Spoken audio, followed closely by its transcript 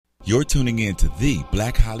You're tuning in to the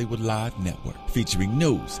Black Hollywood Live Network, featuring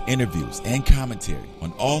news, interviews, and commentary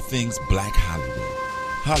on all things Black Hollywood.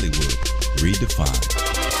 Hollywood redefined.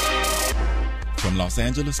 From Los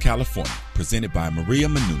Angeles, California, presented by Maria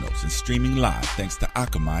Menounos and streaming live thanks to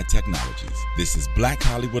Akamai Technologies. This is Black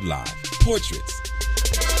Hollywood Live, Portraits,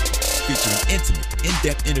 featuring intimate,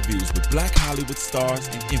 in-depth interviews with Black Hollywood stars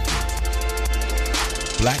and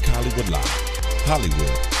influencers. Black Hollywood Live, Hollywood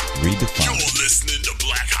redefined. You're listening to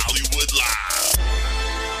Black Hollywood Live.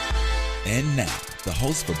 And now, the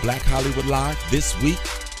host for Black Hollywood Live this week,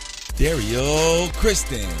 Dario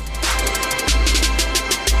Kristen.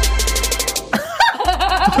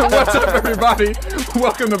 What's up, everybody?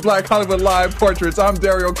 Welcome to Black Hollywood Live Portraits. I'm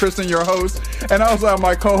Dario Kristen, your host, and I also have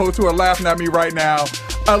my co-hosts who are laughing at me right now,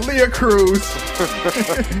 Aaliyah Cruz.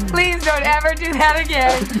 Please don't ever do that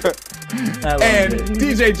again. And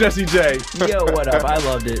DJ Jesse J. Yo, what up? I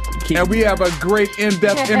loved it. And we have a great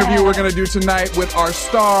in-depth interview we're going to do tonight with our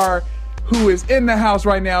star who is in the house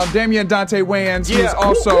right now, Damian Dante Wayans, who is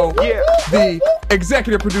also the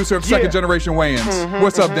executive producer of Second Generation Wayans.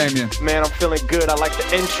 What's up, Damian? Man, I'm feeling good. I like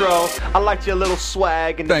the intro. I liked your little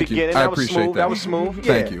swag in the beginning. I appreciate that. That was smooth.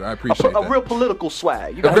 Thank you. I appreciate that. A real political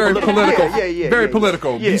swag. You got very political. Very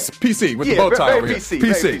political. PC with the bow tie over here.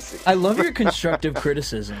 PC. I love your constructive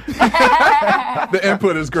criticism. The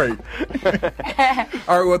input is great.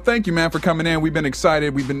 All right, well, thank you, man, for coming in. We've been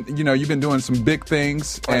excited. We've been, you've been doing some big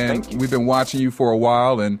things, and we've been watching you for a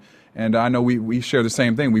while, and I know we share the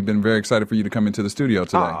same thing. We've been very excited for you to come into the studio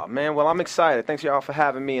today. Oh, man, well, I'm excited. Thanks, y'all, for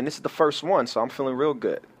having me, and this is the first one, so I'm feeling real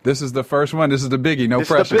good. This is the first one. This is the biggie. No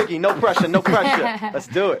pressure. This is the biggie. No pressure. No pressure. Let's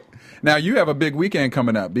do it. Now, you have a big weekend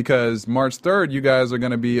coming up because March 3rd, you guys are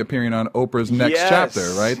going to be appearing on Oprah's next chapter,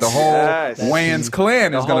 right? The whole Wayans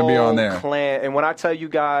clan is going to be on there. Clan. And when I tell you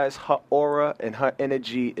guys, her aura and her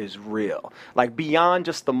energy is real. Like, beyond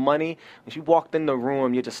just the money, when she walked in the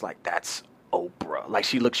room, you're just like, that's Oprah. Like,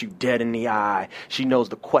 she looks you dead in the eye. She knows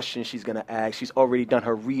the questions she's going to ask. She's already done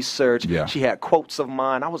her research. Yeah. She had quotes of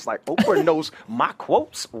mine. I was like, Oprah knows my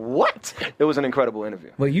quotes? What? It was an incredible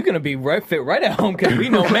interview. Well, you're going to be fit right at home because we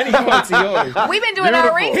know many quotes of yours. We've been doing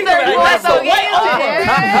our research. No,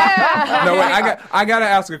 wait, I got to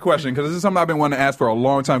ask a question because this is something I've been wanting to ask for a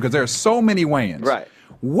long time because there are so many Wayans. Right.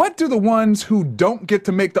 What do the ones who don't get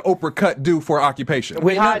to make the Oprah cut do for occupation?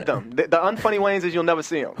 We hide them. The unfunny Wayans is you'll never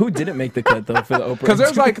see them. Who didn't make the cut, though, for the Oprah? Because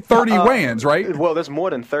there's like 30 Wayans, right? Well, there's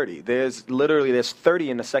more than 30. There's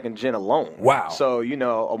 30 in the second gen alone. Wow. So,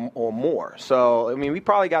 or more. So, I mean, we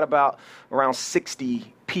probably got about around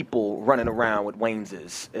 60 people running around with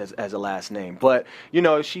Wayans as a last name. But,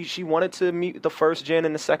 she wanted to meet the first gen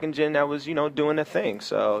and the second gen that was, doing their thing.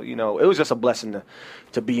 So, it was just a blessing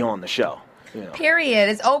to be on the show. Period.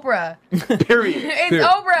 It's Oprah. Period. It's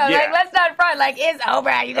Oprah. Yeah. Like, let's not front. Like, it's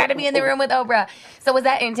Oprah. You got to be in the room with Oprah. So was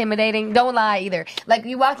that intimidating? Don't lie either. Like,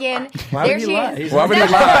 you walk in, there she is. Why would he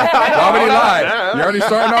lie? Why would he lie? You're already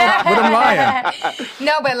starting off with him lying.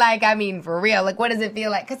 No, but like, I mean, for real. Like, what does it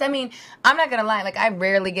feel like? Because, I mean, I'm not going to lie. Like, I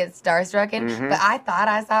rarely get starstruck, but I thought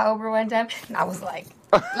I saw Oprah one time, and I was like,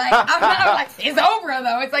 I'm like, it's Oprah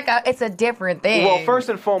though. It's like it's a different thing. Well, first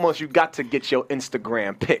and foremost, you got to get your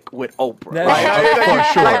Instagram pic with Oprah. For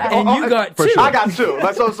sure. And you got two. I got two.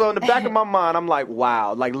 Like, so in the back of my mind, I'm like,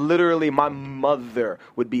 wow. Like, literally, my mother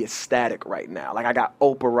would be ecstatic right now. Like, I got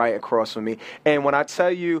Oprah right across from me. And when I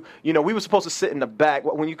tell you, we were supposed to sit in the back.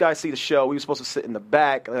 When you guys see the show, we were supposed to sit in the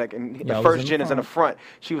back. Like, and the first gen is in the front.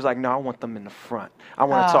 She was like, no, I want them in the front. I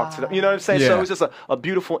want to talk to them. You know what I'm saying? Yeah. So it was just a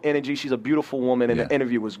beautiful energy. She's a beautiful woman, and the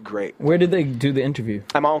interview was great. Where did they do the interview?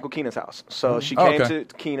 At my Uncle Keenan's house. So she came to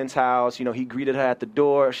Keenan's house. He greeted her at the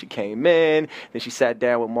door. She came in. Then she sat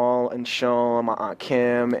down with Maul and Sean, my Aunt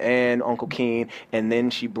Kim, and Uncle Keen. And then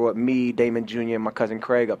she brought me, Damon Jr., and my cousin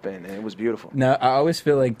Craig up in. And it was beautiful. Now, I always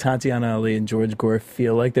feel like Tatiana Ali and George Gore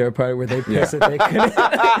feel like they're a part where they piss that they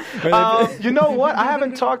couldn't. You know what? I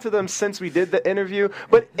haven't talked to them since we did the interview.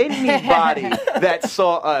 But anybody that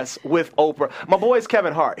saw us with Oprah, my boy is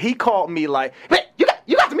Kevin Hart. He called me like, man,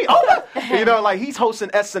 you got to meet Oprah. Like, he's hosting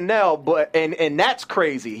SNL, but and that's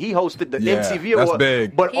crazy. He hosted the MTV Award. That's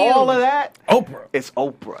big. But all of that, Oprah. It's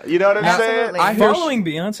Oprah. You know what I'm saying? Absolutely. Following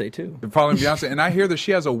Beyonce, too. Following Beyonce. And I hear that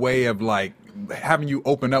she has a way of, like, having you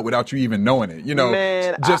open up without you even knowing it. You know,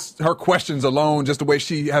 Man, just her questions alone, just the way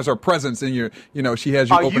she has her presence in your, you know, she has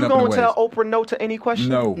you open up in ways. Are you going to tell Oprah no to any question?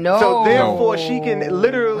 No. So therefore, she can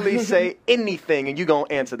literally say anything, and you're going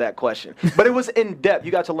to answer that question. But it was in depth.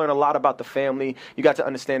 You got to learn a lot about the family. You got to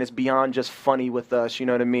understand it's beyond just funny with us. You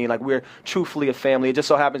know what I mean? Like, we're truthfully a family. It just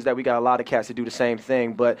so happens that we got a lot of cats that do the same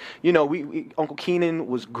thing. But, you know, we Uncle Keenan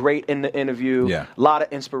was great in the interview. Yeah. A lot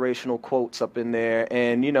of inspirational quotes up in there.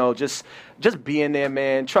 And, you know, just being there,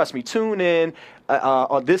 man. Trust me, tune in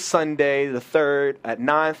on this Sunday, the 3rd, at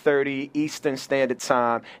 9:30 Eastern Standard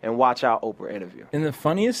Time, and watch our Oprah interview. And the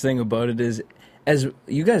funniest thing about it is, as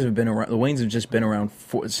you guys have been around, the Wayans have just been around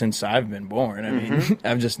since I've been born. I mean,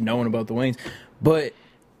 I've just known about the Wayans. But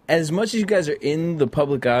as much as you guys are in the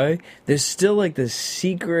public eye, there's still like this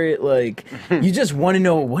secret, like, you just want to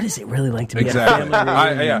know, what is it really like to be a family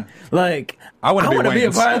reunion? Like, I want to be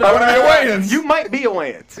a part of I want to be a Wayans. You might be a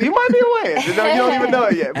Wayans. You might be a Wayans. You don't even know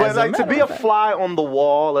it yet. But like, to be a fly on the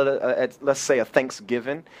wall at let's say a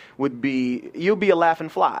Thanksgiving would be, you'll be a laughing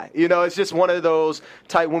fly. You know, it's just one of those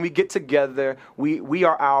type, when we get together, we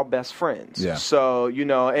are our best friends. Yeah. So, you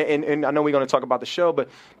know, and I know we're going to talk about the show, but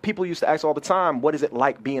people used to ask all the time, what is it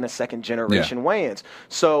like being a second generation Wayans?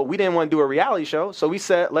 So we didn't want to do a reality show. So we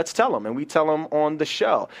said, let's tell them. And we tell them on the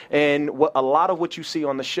show. And a lot of what you see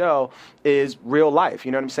on the show is real life.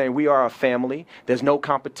 You know what I'm saying? We are a family. There's no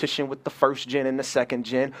competition with the first gen and the second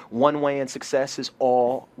gen. One Wayans success is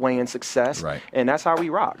all Wayans success. Right. And that's how we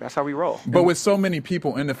rock. That's how we roll. But with so many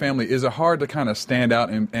people in the family, is it hard to kind of stand out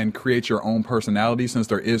and create your own personality since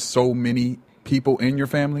there is so many people in your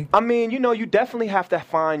family? I mean, you know, you definitely have to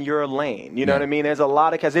find your lane. You know what I mean? There's a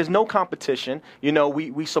lot of, because there's no competition. You know,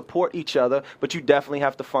 we support each other, but you definitely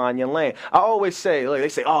have to find your lane. I always say, like, they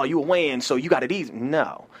say, oh, you a Wayans, so you got it easy.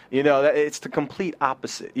 No. You know, it's the complete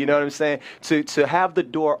opposite. You know what I'm saying? To have the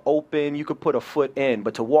door open, you could put a foot in,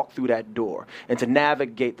 but to walk through that door and to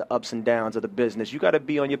navigate the ups and downs of the business, you got to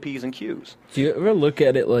be on your P's and Q's. Do you ever look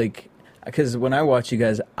at it like, because when I watch you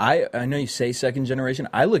guys, I know you say second generation.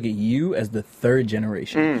 I look at you as the third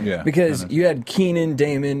generation. Yeah. Because you had Keenan,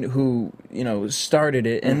 Damon, who, you know, started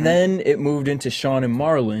it, and then it moved into Sean and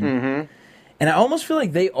Marlon. And I almost feel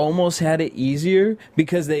like they almost had it easier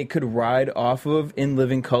because they could ride off of In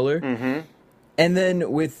Living Color. And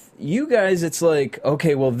then with you guys, it's like,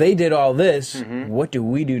 okay, well, they did all this. What do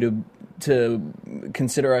we do to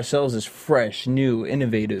consider ourselves as fresh, new,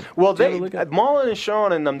 innovative? Well, Marlon and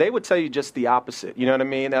Sean and them, they would tell you just the opposite. You know what I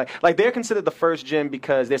mean? Like, they're considered the first gen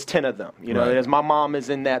because there's 10 of them. You know, there's my mom is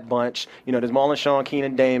in that bunch. You know, there's Marlon, Sean,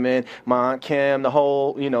 Keenan, Damon, my Aunt Kim, the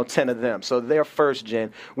whole, 10 of them. So they're first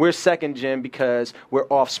gen. We're second gen because we're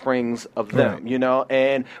offsprings of them, you know?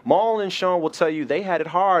 And Marlon and Sean will tell you they had it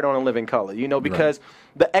hard on A Living Color, you know, because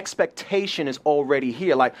the expectation is already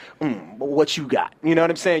here. Like, what you got? You know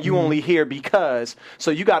what I'm saying? You only here because,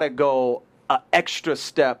 so you got to go an extra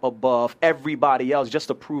step above everybody else just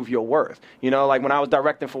to prove your worth. You know, like when I was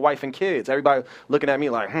directing for Wife and Kids, everybody looking at me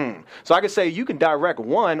like, So I could say you can direct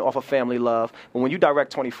one off of Family Love, but when you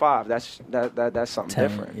direct 25, that's something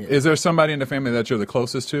different. Yeah. Is there somebody in the family that you're the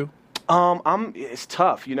closest to? It's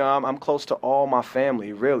tough, you know. I'm close to all my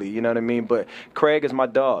family, really. You know what I mean. But Craig is my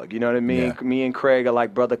dog. You know what I mean. Yeah. Me and Craig are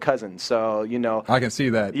like brother cousins. So you know. I can see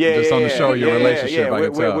that. Just on the show, your relationship. I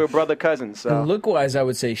can tell. We're brother cousins. So. Look wise, I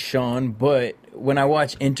would say Sean, but when I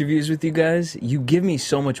watch interviews with you guys, you give me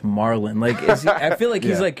so much Marlon. Like, I feel like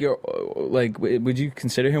he's like your, like, would you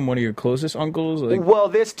consider him one of your closest uncles? Like, well,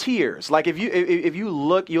 there's tiers. Like if you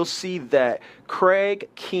look, you'll see that Craig,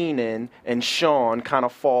 Keenan, and Sean kind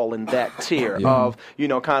of fall in that tier of,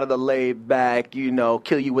 kind of the laid back,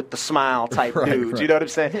 kill you with the smile type dudes. You know what I'm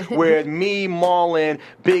saying? Whereas me, Marlon,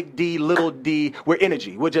 Big D, Little D, we're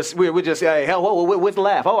energy. We're just hey, hell, where's the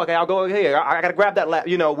laugh? Oh, okay, I'll go here. I gotta grab that laugh.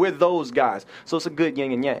 We're those guys. So it's a good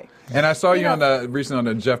yin and yang. And I saw you recently on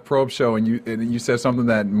the Jeff Probst show, and you said something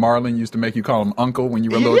that Marlon used to make you call him uncle when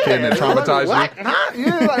you were a little kid, and it traumatized you. Huh?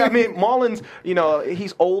 Yeah, I mean, Marlon's,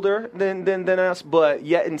 he's older than us, but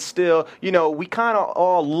yet and still, we kind of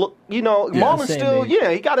all look, Marlon's still,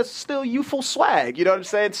 he got a still youthful swag. You know what I'm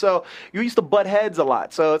saying? So you used to butt heads a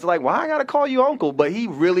lot. So it's like, why I gotta call you uncle? But he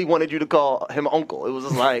really wanted you to call him uncle. It was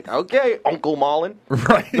just like, okay, Uncle Marlon.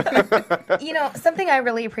 Right. Something I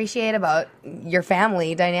really appreciate about your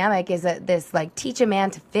family dynamic is that this, like, teach a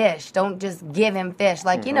man to fish. Don't just give him fish.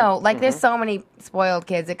 Like, there's so many spoiled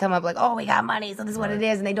kids that come up like, oh, we got money, so this is what it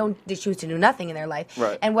is, and they choose to do nothing in their life.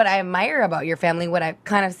 Right. And what I admire about your family, what I've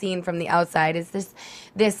kind of seen from the outside, is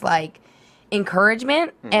this like,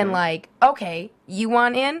 encouragement and like, okay, you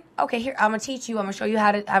want in? Okay, here, I'm gonna teach you. I'm gonna show you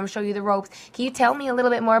I'm gonna show you the ropes. Can you tell me a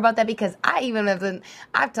little bit more about that? Because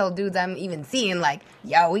I've told dudes I'm even seeing like,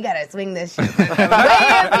 yo, we gotta swing this shit. Way swinging it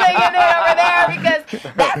over there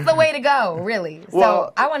because that's the way to go, really. Well,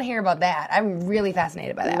 so I want to hear about that. I'm really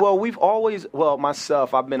fascinated by that. Well,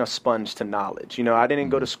 myself, I've been a sponge to knowledge. You know, I didn't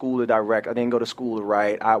go to school to direct. I didn't go to school to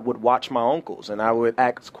write. I would watch my uncles and I would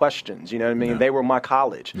ask questions. You know what I mean? Yeah. They were my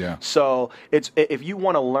college. Yeah. So if you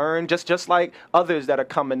want to learn, just like others that are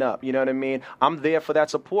coming up, you know what I mean? I'm there for that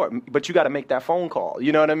support, but you got to make that phone call.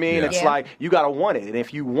 You know what I mean? Yeah. It's like you got to want it, and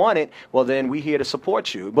if you want it, well, then we're here to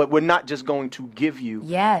support you. But we're not just going to give you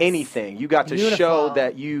anything. You got to show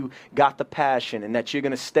that you got the passion and that you're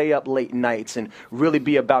going to stay up late nights and really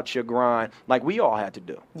be about your grind, like we all had to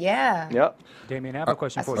do. Yeah. Yep. Damien, I have a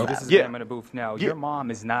question for you. This is Yeah. Graham in the booth now. Yeah. Your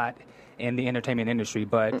mom is not in the entertainment industry,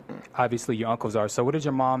 but obviously your uncles are. So what did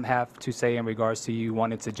your mom have to say in regards to you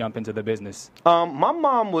wanting to jump into the business? My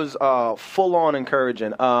mom was full on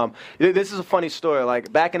encouraging. This is a funny story.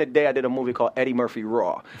 Like back in the day, I did a movie called Eddie Murphy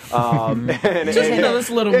Raw.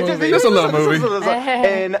 This little movie. Just a little movie.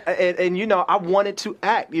 And you know, I wanted to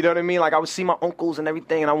act. You know what I mean? Like I would see my uncles and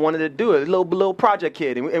everything, and I wanted to do it. Little project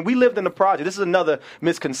kid, and we lived in the project. This is another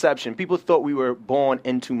misconception. People thought we were born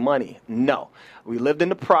into money. No. We lived in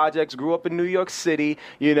the projects, grew up in New York City,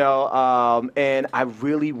 you know, and I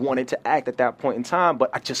really wanted to act at that point in time, but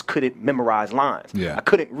I just couldn't memorize lines. Yeah. I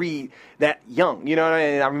couldn't read that young, you know what I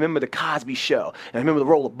mean? And I remember the Cosby Show, and I remember the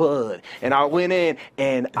Roll of Bud, and I went in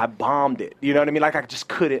and I bombed it, you know what I mean? Like I just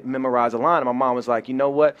couldn't memorize a line, and my mom was like, you know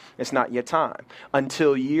what? It's not your time.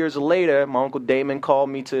 Until years later, my Uncle Damon called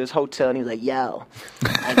me to his hotel, and he was like, yo,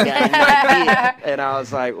 I got an idea. And I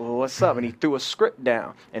was like, well, what's up? And he threw a script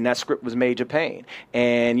down, and that script was Major Payne.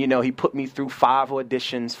 And, you know, he put me through 5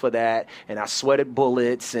 auditions for that, and I sweated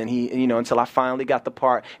bullets, and until I finally got the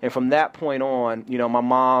part. And from that point on, you know, my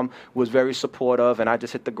mom was very supportive, and I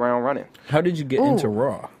just hit the ground running. How did you get into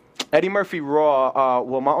Raw? Eddie Murphy Raw,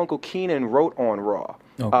 my Uncle Keenan wrote on Raw.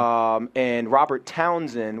 Okay. And Robert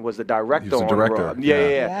Townsend was the director He was the on director. Raw. Yeah.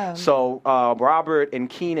 Yeah. So Robert and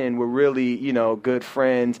Keenan were really, you know, good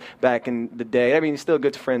friends back in the day. I mean, still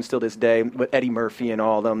good friends till this day with Eddie Murphy and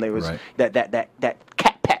all of them. They was that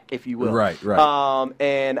cat pack, if you will. Right.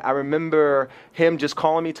 And I remember him just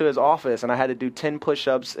calling me to his office, and I had to do 10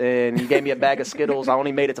 push-ups, and he gave me a bag of Skittles. I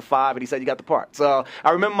only made it to 5, and he said, you got the part. So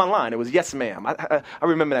I remember my line. It was, yes, ma'am. I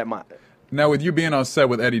remember that line. Now, with you being on set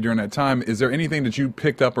with Eddie during that time, is there anything that you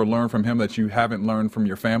picked up or learned from him that you haven't learned from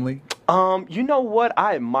your family? You know what?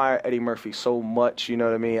 I admire Eddie Murphy so much. You know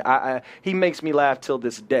what I mean? He makes me laugh till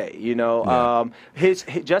this day. You know, his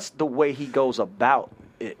just the way he goes about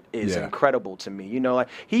it is incredible to me. You know, like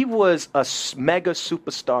he was a mega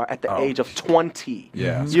superstar at the age of 20.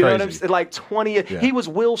 Yeah, you know what I'm saying? Like 20. Yeah. He was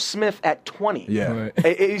Will Smith at 20. Yeah.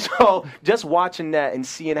 So just watching that and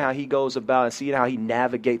seeing how he goes about and seeing how he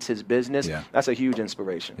navigates his business, that's a huge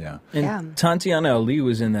inspiration. Yeah. And Tatiana Ali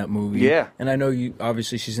was in that movie. Yeah. And I know you,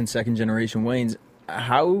 obviously she's in Second Generation Wayans.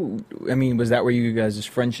 Was that where you guys'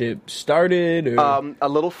 friendship started? Or? A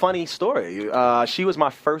little funny story. She was my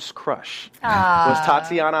first crush. Was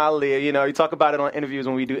Tatiana Ali. You know, you talk about it on interviews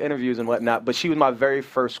when we do interviews and whatnot, but she was my very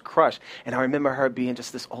first crush. And I remember her being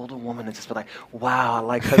just this older woman and just be like, wow, I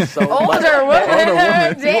like her so much. Older woman.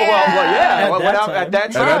 Well, Damn. at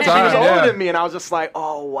that time, she was older than me, and I was just like,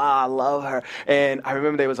 oh, wow, I love her. And I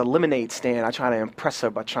remember there was a lemonade stand. I tried to impress her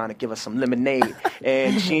by trying to give her some lemonade,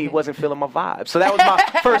 and she wasn't feeling my vibe. So that was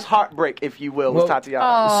my first heartbreak, if you will, was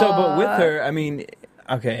Tatiana. So, but with her, I mean,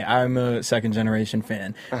 okay, I'm a Second Generation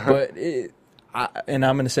fan, but and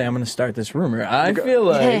I'm going to start this rumor. I feel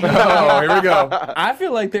like, here we go. I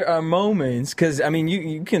feel like there are moments, because I mean,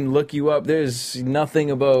 you can look you up. There's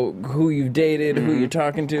nothing about who you've dated, who you're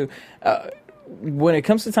talking to. When it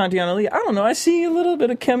comes to Tatiana Ali, I don't know. I see a little bit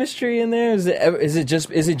of chemistry in there. Is it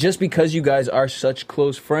just because you guys are such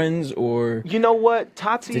close friends, or you know what?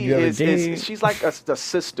 Tati is she's like a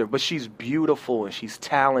sister, but she's beautiful and she's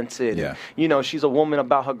talented. Yeah. And, you know, she's a woman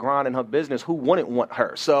about her grind and her business. Who wouldn't want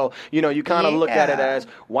her? So you know, you kind of look at it as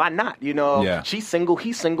why not? You know, she's single,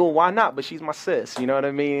 he's single. Why not? But she's my sis. You know what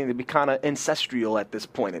I mean? It'd be kind of ancestral at this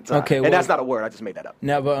point in time. Okay, and that's not a word. I just made that up.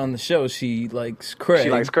 Now, but on the show, she likes Craig. She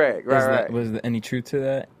likes Craig. Right. any truth to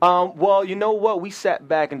that? Well, you know what? We sat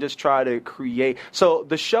back and just tried to create. So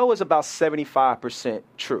the show is about 75%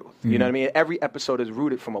 truth. You know what I mean? Every episode is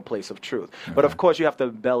rooted from a place of truth. But of course, you have to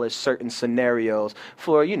embellish certain scenarios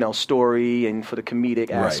for, story and for the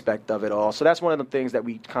comedic aspect of it all. So that's one of the things that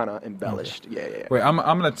we kind of embellished. Yeah. Wait, I'm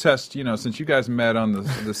going to test, since you guys met on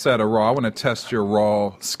the set of Raw, I want to test your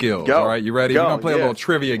Raw skills. Go. All right, you ready? Go. We're going to play a little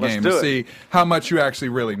trivia game to see how much you actually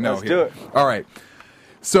really know Let's here. do it. All right.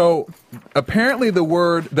 So apparently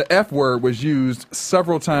the F word was used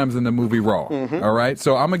several times in the movie Raw. All right.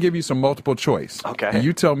 So I'm going to give you some multiple choice. Okay. And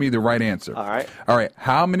you tell me the right answer. All right. All right.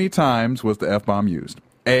 How many times was the F-bomb used?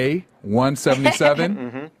 A,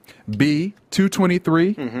 177, B,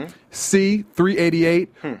 223, C, 388,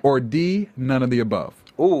 or D, none of the above?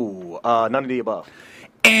 Ooh, none of the above.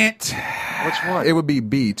 Which one? It would be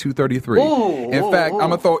B, 233. In fact, I'm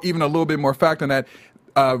going to throw even a little bit more fact on that.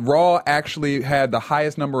 Raw actually had the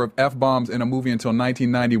highest number of F-bombs in a movie until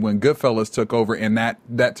 1990 when Goodfellas took over, and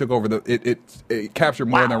that took over it captured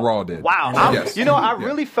more than Raw did. Wow. Yes. I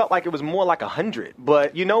really felt like it was more like 100.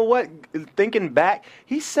 But you know what? Thinking back,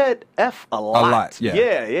 he said F a lot. A lot,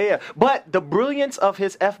 yeah. Yeah. But the brilliance of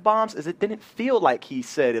his F-bombs is it didn't feel like he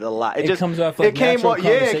said it a lot. It just comes off like natural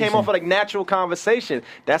it came off like natural conversation.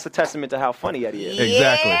 That's a testament to how funny Eddie is.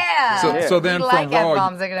 Exactly. Yeah. So then we from like Raw,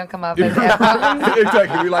 F-bombs are going to come up as F-bombs. exactly.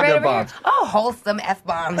 We like Right over F-bombs. here. Oh, wholesome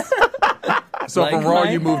F-bombs. So Like from Raw,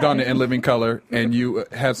 my you moved on to In Living Color, and you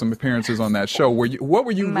had some appearances on that show. What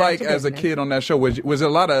were you Mind like your as a business. kid on that show? Was there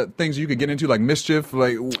a lot of things you could get into, like mischief?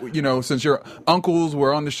 Like, since your uncles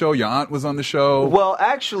were on the show, your aunt was on the show. Well,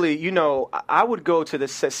 actually, I would go to the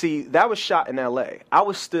set. See, that was shot in L.A. I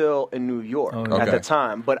was still in New York at Okay. the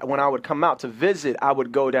time. But when I would come out to visit, I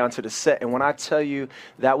would go down to the set. And when I tell you,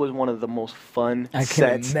 that was one of the most fun I can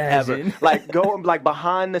sets imagine. ever. Like, going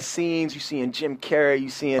behind the scenes, you seeing Jim Carrey, you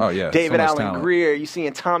seeing David so much Allen talent. Greer, you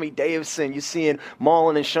seeing Tommy Davidson, you seeing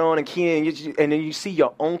Marlon and Sean and Keenan, and then you see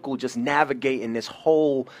your uncle just navigating this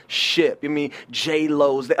whole ship. I mean,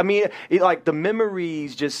 J-Lo's. Like the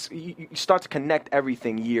memories just, you start to connect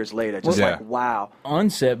everything years later. Just Yeah. like, wow. On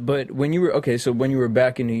set, but when you were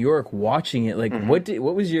back in New York watching it, like what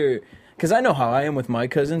was your? Because I know how I am with my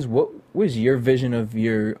cousins. What was your vision of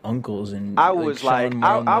your uncles and? I was Sean, like,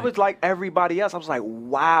 Marlon, I was like everybody else. I was like,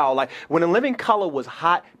 wow. Like when In Living Color was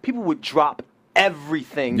hot, people would drop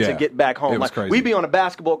everything to Yeah. get back home. It was Like crazy. we'd be on a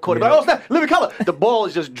basketball court, Yeah. like, oh snap, Living Color. The ball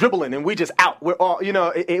is just dribbling and we just out. We're all,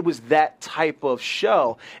 it was that type of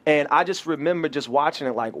show. And I just remember just watching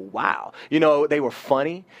it like, wow. They were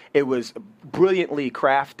funny. It was brilliantly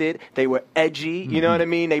crafted. They were edgy. You know what I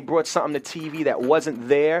mean? They brought something to TV that wasn't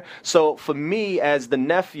there. So for me as the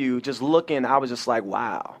nephew, just looking, I was just like,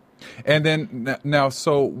 wow. And then now,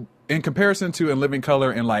 so in comparison to In Living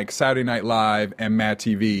Color and like Saturday Night Live and Mad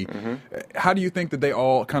TV, how do you think that they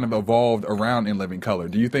all kind of evolved around In Living Color?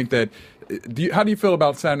 Do you think that? How do you feel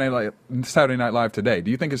about Saturday Night Live today?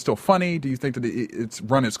 Do you think it's still funny? Do you think that it's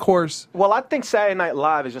run its course? Well, I think Saturday Night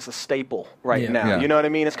Live is just a staple right now. Yeah. You know what I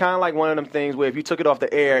mean? It's kind of like one of them things where if you took it off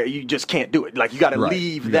the air, you just can't do it. Like you got to Right.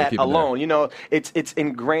 leave You gotta that keep it alone. It's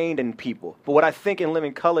ingrained in people. But what I think In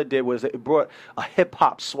Living Color did was it brought a hip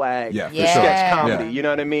hop swag Yeah, for to sure. sketch comedy. Yeah. You know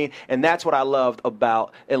what I mean? And that's what I loved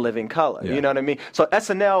about In Living Color. Yeah. You know what I mean? So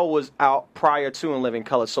SNL was out prior to In Living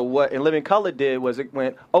Color. So what In Living Color did was it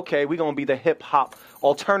went, okay, we're gonna be the hip hop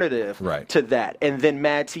alternative Right. to that. And then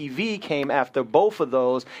Mad TV came after both of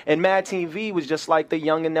those. And Mad TV was just like the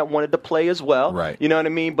youngin' that wanted to play as well. Right. You know what I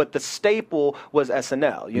mean? But the staple was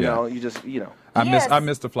SNL. You Yeah. know, Yes. I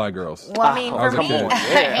miss the Fly Girls. Well, I mean, I was for a me, kid.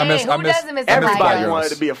 hey, I miss- who I miss- doesn't miss I the miss Fly Fly everybody Girls? wanted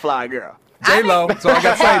to be a fly girl. J-Lo. So I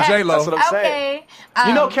got to say J-Lo. That's what I'm saying. Okay.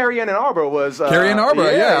 You know, Carrie Ann Arbor was Carrie Ann Arbor,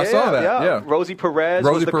 I saw that, yeah. Rosie Perez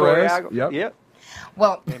Rosie was the Perez, choreographer. yep.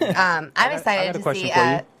 Well, I'm I excited got a to question see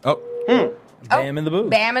for you. Bam in the booth.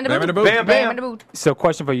 Bam in the Bam in boot. the Boot. Bam, bam. in the boot. So,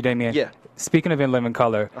 question for you, Damien. Yeah. Speaking of In Living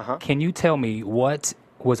Color, can you tell me what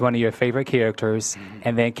was one of your favorite characters,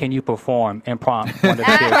 and then can you perform and prompt one of the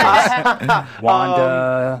characters?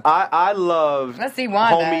 Wanda. I love Let's see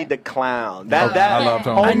Wanda. Homie the Clown. I loved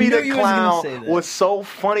Homie. I Homie knew the you was gonna say Clown that. was so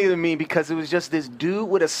funny to me because it was just this dude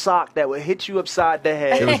with a sock that would hit you upside the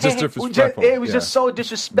head. It was just disrespectful. It was Yeah. just so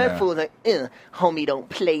disrespectful. Like, homie, don't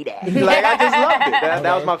play that. Like, I just loved it.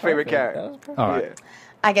 That was my favorite character. All right. Yeah.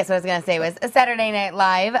 I guess what I was going to say was Saturday Night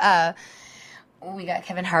Live. We got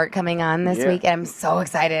Kevin Hart coming on this Yeah. week, and I'm so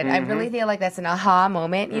excited. I really feel like that's an aha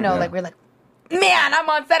moment. You know, like we're like, man, I'm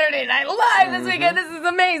on Saturday Night Live this weekend. This is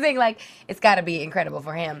amazing. Like, it's got to be incredible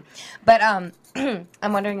for him. But I'm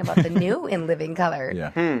wondering about the new In Living Color.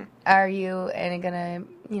 Yeah. are you and gonna,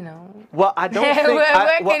 you know? Well, I don't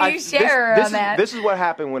think. What can you share on that? This is what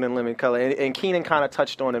happened when In Living Color, and Keenan kind of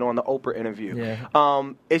touched on it on the Oprah interview.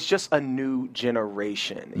 Yeah. It's just a new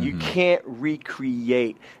generation. Mm-hmm. You can't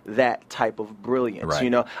recreate that type of brilliance. Right. You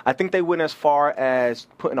know, I think they went as far as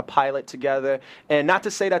putting a pilot together, and not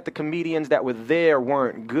to say that the comedians that were there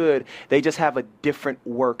weren't good. They just have a different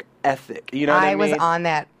work ethic. You know what I mean? was on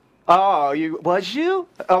that. Oh, was you?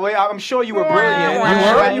 Oh, wait, I'm sure you were brilliant. You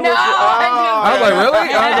were? No, I was like,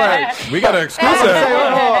 really? I was like, we got an exclusive.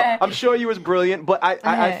 I'm sure you was brilliant, but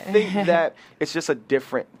I think that it's just a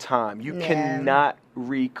different time. You cannot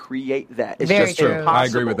recreate that. It's Very just true. impossible. I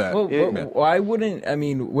agree with that. Well, why wouldn't, I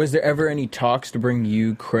mean, was there ever any talks to bring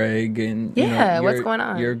you, Craig, and what's going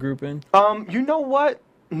on? Your group in? You know what?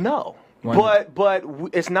 No. Why But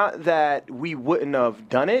it's not that we wouldn't have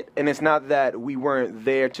done it, and it's not that we weren't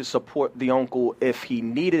there to support the uncle if he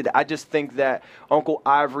needed it. I just think that Uncle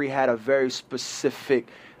Ivory had a very specific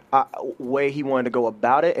way he wanted to go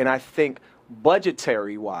about it, and I think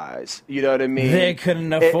budgetary wise, you know what I mean? They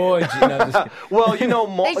couldn't afford you. No, well, you know,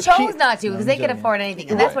 They chose not to because they could afford anything,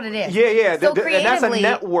 and that's what it is. Yeah. So and that's a creatively,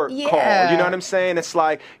 network call. You know what I'm saying? It's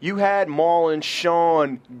like you had Marlon,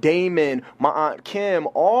 Sean, Damon, my Aunt Kim,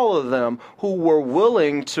 all of them who were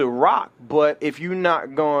willing to rock. But if you're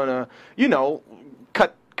not gonna, you know,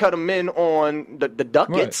 cut them in on the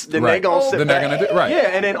ducats, then Right. they gonna sit Then they're back. gonna do- right. Yeah,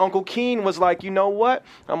 and then Uncle Keen was like, you know what?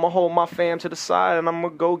 I'm gonna hold my fam to the side and I'm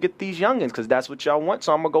gonna go get these youngins because that's what y'all want.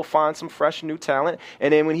 So I'm gonna go find some fresh new talent.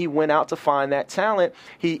 And then when he went out to find that talent,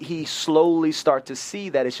 he slowly started to see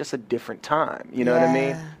that it's just a different time. You know what I mean?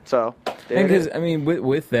 Yeah. So there it because is. I mean,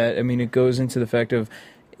 with that, I mean, it goes into the fact of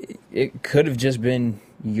it could have just been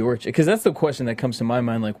your because that's the question that comes to my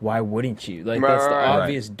mind. Like, why wouldn't you? Like, that's the Right.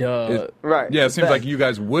 obvious duh. Right. Yeah, it seems That- like you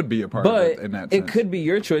guys would be a part But of it in that it sense. could be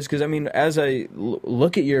your choice because I mean, as I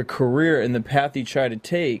look at your career and the path you try to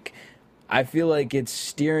take, I feel like it's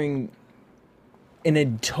steering in a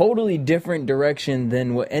totally different direction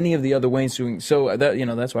than what any of the other Wayne's doing. So that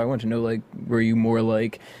that's why I want to know, like, were you more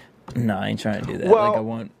like, nah, I ain't trying to do that. Well- like, I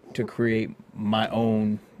want to create my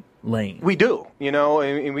own lane. We do, you know,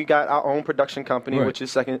 and we got our own production company, Right. which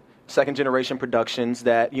is Second Generation Productions.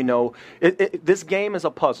 That this game is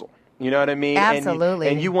a puzzle. You know what I mean? Absolutely.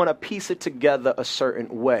 And you want to piece it together a certain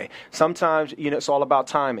way. Sometimes, it's all about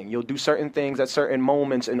timing. You'll do certain things at certain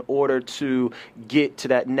moments in order to get to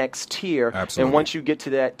that next tier. Absolutely. And once you get to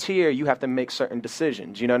that tier, you have to make certain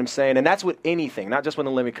decisions. You know what I'm saying? And that's with anything, not just with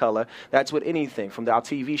In Living Color. That's with anything, from our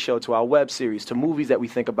TV show to our web series to movies that we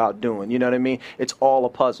think about doing. You know what I mean? It's all a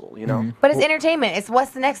puzzle, you know? But it's entertainment. It's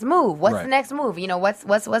what's the next move? What's Right. the next move?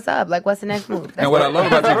 What's up? Like, what's the next move? And what I love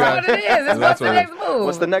about you That's guys, what it is. It's That's what's the what it next is. move?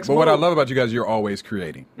 What's the next but move? what I love about you guys, you're always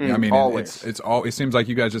creating. I mean, always. it seems like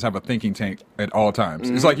you guys just have a thinking tank at all times.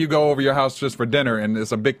 It's like you go over your house just for dinner, and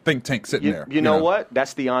there's a big think tank sitting there. You know what?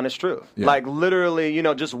 That's the honest truth. Yeah. Like, literally,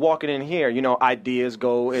 just walking in here, ideas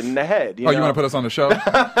go in the head. You want to put us on the show?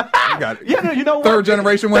 You got it. Yeah, no, you know what? Third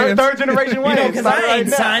generation Wayans. Third generation Wayans. Because I ain't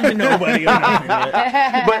signed to nobody. On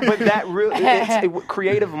that. but that really,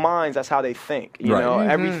 creative minds, that's how they think. You Right. know,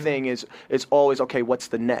 everything is always, okay, what's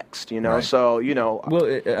the next? Right. So,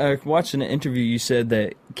 Well, I watched in an interview you said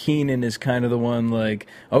that Keenan is kind of the one like,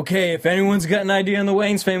 okay, if anyone's got an idea in the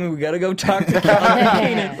Wayans family, we got to go talk to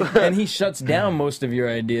Keenan. And he shuts down most of your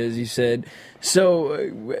ideas, you said. So,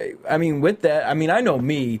 I mean, with that, I mean, I know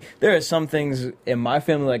me, there are some things in my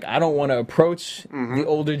family, like, I don't want to approach the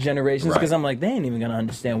older generations because Right. I'm like, they ain't even going to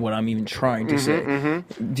understand what I'm even trying to say.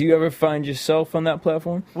 Do you ever find yourself on that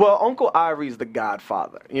platform? Well, Uncle Ivory's the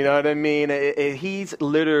godfather. You know what I mean? He's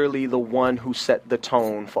literally the one who set the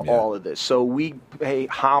tone for all of this. So we pay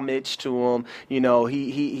homage to him.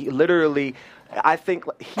 He literally, I think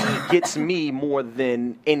he gets me more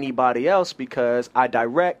than anybody else because I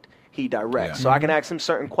direct. He directs. Yeah. So I can ask him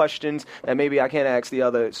certain questions that maybe I can't ask the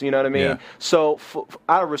others. You know what I mean? Yeah. So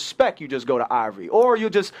out of respect, you just go to Ivory. Or you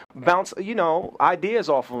just bounce, ideas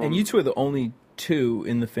off of him. And you two are the only two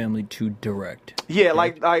in the family to direct. Yeah,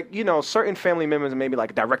 like certain family members maybe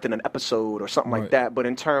like directing an episode or something like Right. that. But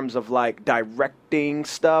in terms of like directing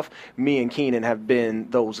stuff, me and Keenan have been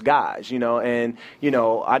those guys, And I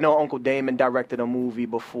know Uncle Damon directed a movie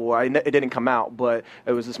before. It didn't come out, but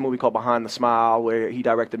it was this movie called Behind the Smile where he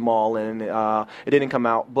directed Marlon. It didn't come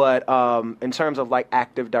out, but in terms of like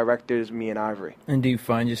active directors, me and Ivory. And do you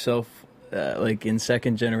find yourself like in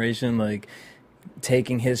second generation, like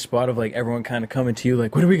taking his spot of like everyone kind of coming to you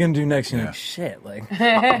like, what are we gonna do next? And you're like, shit, like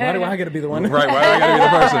why do I gotta be the one? Right, why do I gotta be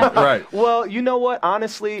the person? Right. Well, you know what?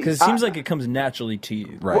 Honestly, Because it seems like it comes naturally to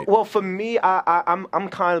you. Right. Well, for me, I'm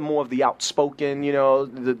kind of more of the outspoken,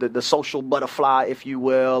 the social butterfly, if you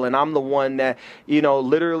will, and I'm the one that,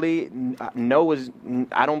 literally, no is,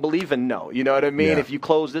 I don't believe in no. You know what I mean? Yeah. If you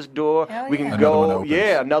close this door, Hell we can yeah. Another one go, opens.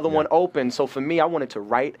 another one open. So for me, I wanted to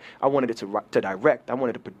write, I wanted to direct, I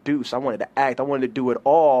wanted to produce, I wanted to act, I wanted to do it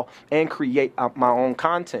all and create my own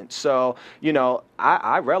content. So,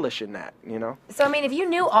 I relish in that, So, I mean, if you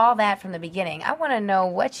knew all that from the beginning, I want to know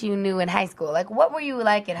what you knew in high school. Like, what were you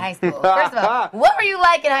like in high school? First of all, what were you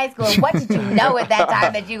like in high school? And what did you know at that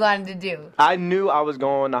time that you wanted to do? I knew I was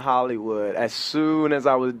going to Hollywood as soon as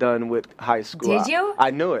I was done with high school. Did you?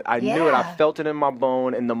 I knew it. I knew it. I Yeah. felt it in my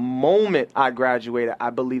bone. And the moment I graduated,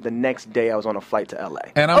 I believe the next day I was on a flight to LA.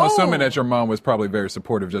 And I'm Oh. assuming that your mom was probably very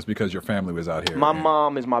supportive just because your family was out here. My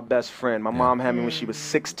mom is my best friend. My mom had me when she was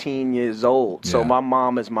 16 years old. So Yeah. my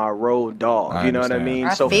mom is my road dog. I You know what I understand. mean?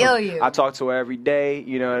 I So feel you. I talk to her every day.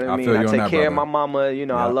 You know what I I mean? feel you I on take that, care of my brother. mama. I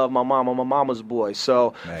Yeah. love my mom. I'm a mama's boy.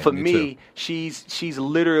 So Hey, for me me, too. she's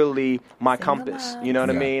literally my compass. You know what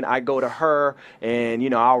I Yeah. mean? I go to her and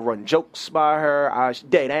I'll run jokes by her.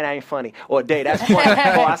 Day, that ain't funny. Or day, that's funny.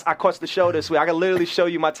 I caught the show this week. I can literally show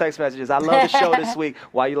you my text messages. I love the show this week.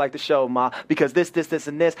 Why you like the show, Ma? Because this,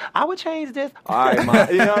 and this. I would change this. All right, Ma.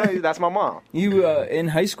 That's my mom. You in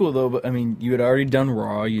high school though, but I mean, you had already done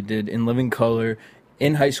Raw. You did In Living Color.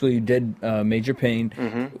 In high school, you did Major Pain.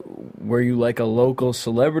 Mm-hmm. Were you like a local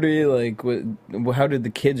celebrity? Like, how did the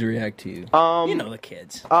kids react to you? You know the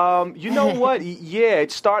kids. You know what? Yeah,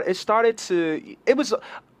 it started to. It was.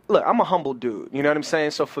 Look, I'm a humble dude. You know what I'm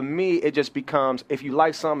saying? So for me, it just becomes, if you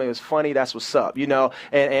like something, it's funny, that's what's up,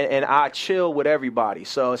 And I chill with everybody.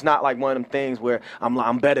 So it's not like one of them things where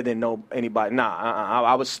I'm better than anybody. Nah,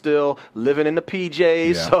 I was still living in the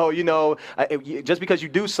PJs. Yeah. So, just because you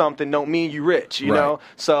do something don't mean you rich, you Right. know?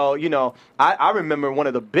 So, I remember one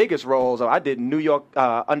of the biggest roles I did New York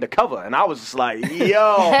Undercover. And I was just like,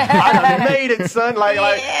 yo, I done made it, son.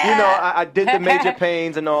 I did the Major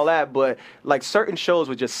Pains and all that. But like certain shows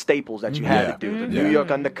were just staples that you had Yeah. to do. The Yeah. New York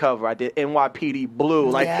Undercover. I did NYPD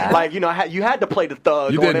Blue. Yeah. You had to play the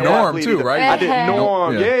thug. You on did Norm, NYPD. too, right? I did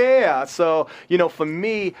Norm. Yeah. Yeah. So, for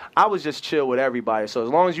me, I was just chill with everybody. So as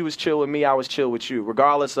long as you was chill with me, I was chill with you.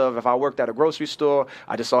 Regardless of if I worked at a grocery store,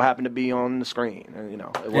 I just so happened to be on the screen. And, it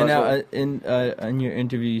was And now, what- in your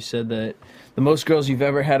interview, you said that the most girls you've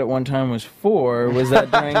ever had at one time was 4. Was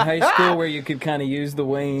that during high school where you could kind of use the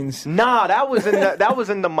Waynes? Nah, that was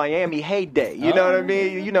in the Miami heyday. You know what I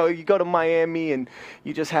mean? You go to Miami and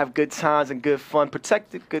you just have good times and good fun.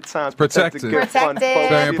 Protected good times, Protected. good fun, Protected. folks.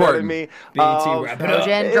 Very You know what I important. mean? BET, wrap it up.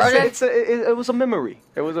 Trojan. It was a memory.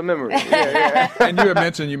 It was a memory. Yeah. And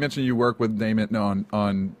you mentioned you work with Damon on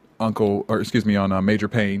on Major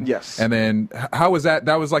Pain. Yes. And then how was that?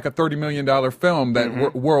 That was like a $30 million film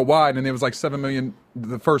that worldwide, and it was like $7 million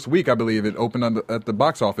the first week, I believe it opened at the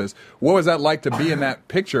box office. What was that like to be in that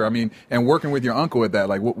picture? I mean, and working with your uncle at that,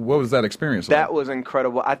 like what was that experience like? That was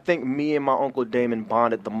incredible. I think me and my Uncle Damon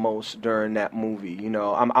bonded the most during that movie.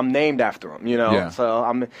 I'm named after him, Yeah. so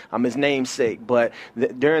I'm his namesake. But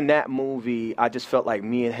during that movie, I just felt like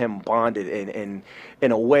me and him bonded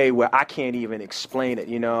in a way where I can't even explain it,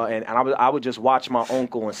 And I would just watch my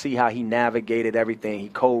uncle and see how he navigated everything. He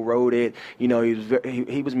co-wrote it.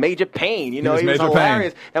 He was Major Pain. He was Major hilarious.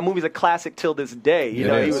 Pain. That movie's a classic till this day. It He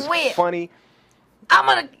is. was Wait. funny. I'm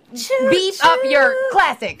gonna beef up your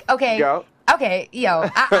classic. Okay. Go. Okay,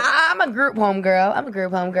 I'm a group home girl. I'm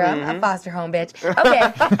a foster home bitch. Okay,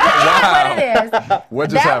 Wow. what it is. What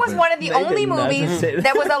just That was happened? one of the They only did not movies just say that.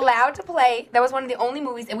 that was allowed to play. That was one of the only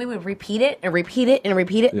movies, and we would repeat it and repeat it and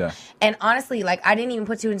repeat it. Yeah. And honestly, I didn't even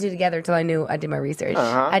put 2 and 2 together until I knew I did my research.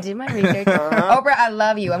 Uh-huh. I did my research. Oprah, I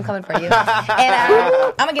love you. I'm coming for you. And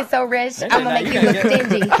I'm gonna get so rich. I'm gonna make you look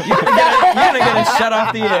stingy. You're gonna get it shut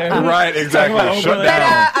off the air. Right, exactly. Talk about Shut Oprah.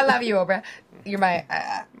 down. But I love you, Oprah. You're my,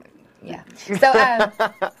 yeah. So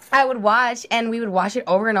I would watch, and we would watch it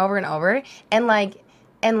over and over and over, and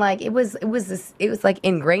it was like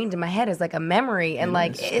ingrained in my head as like a memory, and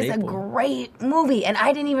like it's a staple. great movie. And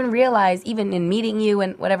I didn't even realize, even in meeting you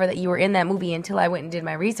and whatever, that you were in that movie until I went and did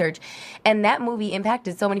my research. And that movie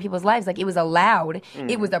impacted so many people's lives. Like, it was allowed,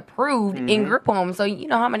 it was approved in group homes. So you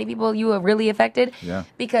know how many people you have really affected? Yeah.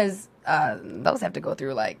 Because those have to go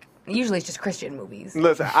through like usually it's just Christian movies.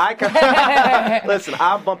 Listen,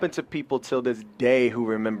 I bump into people till this day who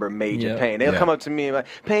remember Major Payne. They'll come up to me and like,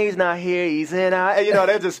 Payne's not here, he's in.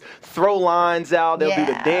 They'll just throw lines out. They'll do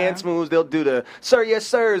the dance moves. They'll do the sir, yes,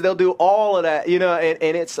 sirs. They'll do all of that.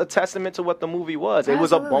 And it's a testament to what the movie was. It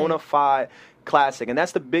was a bona fide classic, and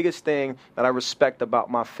that's the biggest thing that I respect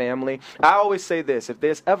about my family. I always say this: if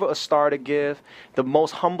there's ever a star to give, the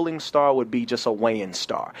most humbling star would be just a Wayans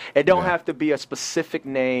star. It don't have to be a specific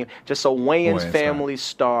name, just a Wayans family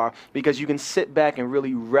star, because you can sit back and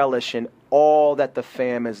really relish in all that the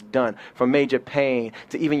fam has done, from Major Payne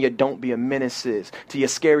to even your Don't Be a Menaces, to your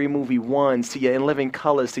Scary Movie 1s, to your In Living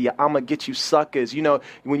Colors, to your I'ma Get You Suckers.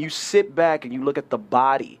 When you sit back and you look at the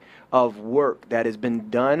body of work that has been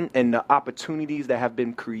done and the opportunities that have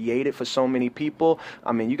been created for so many people,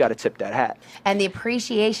 I mean, you got to tip that hat. And the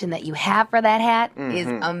appreciation that you have for that hat is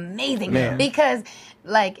amazing. Because,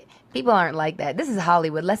 people aren't like that. This is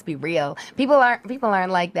Hollywood. Let's be real. People aren't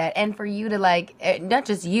like that. And for you to not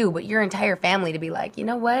just you, but your entire family to be like, you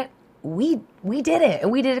know what? We did it,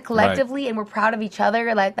 and we did it collectively, and we're proud of each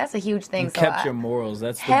other. That's a huge thing. You kept your morals.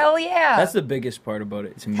 That's the biggest part about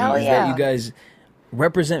it to me. That you guys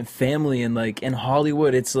represent family, and in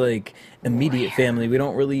Hollywood, it's immediate family. We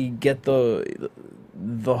don't really get the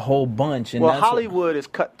whole bunch. And Hollywood is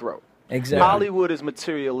cutthroat. Exactly. Hollywood is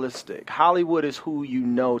materialistic. Hollywood is who you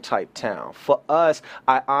know type town. For us,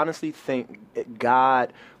 I honestly think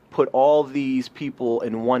God put all these people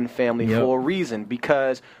in one family for a reason,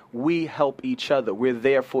 because we help each other. We're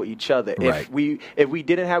there for each other. Right. If we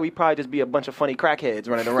didn't have, we'd probably just be a bunch of funny crackheads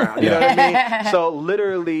running around. You know what I mean? So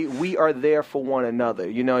literally, we are there for one another.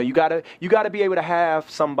 You gotta be able to have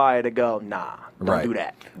somebody to go, nah, don't do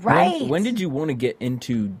that. Right. When did you want to get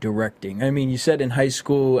into directing? I mean, you said in high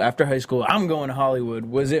school, after high school, I'm going to Hollywood.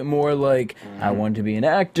 Was it more I wanted to be an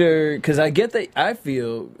actor? Because I get that. I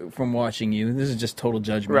feel from watching you, this is just total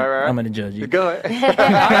judgment. Right. I'm going to judge you. Go ahead.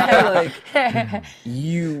 I feel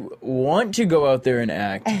you want to go out there and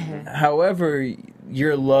act. However,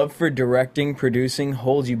 your love for directing, producing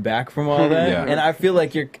holds you back from all that. And I feel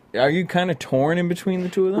like are you kind of torn in between the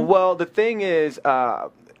two of them? Well, the thing is,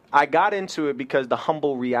 I got into it because the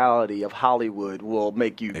humble reality of Hollywood will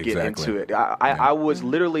make you get into it. I was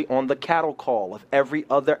literally on the cattle call of every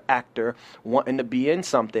other actor wanting to be in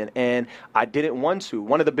something, and I didn't want to.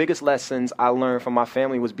 One of the biggest lessons I learned from my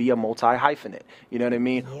family was be a multi-hyphenate. You know what I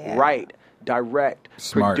mean? Yeah. Write, direct,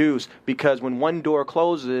 Smart. produce, because when one door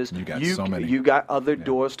closes, you got other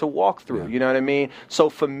doors to walk through. You know what I mean? So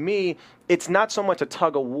for me, it's not so much a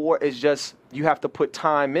tug of war, it's just you have to put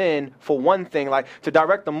time in for one thing. To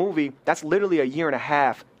direct a movie, that's literally 1.5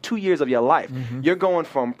 years, 2 years of your life. You're going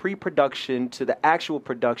from pre-production to the actual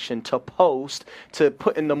production to post to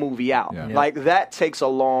putting the movie out. That takes a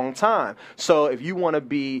long time. So if you want to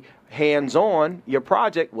be hands-on your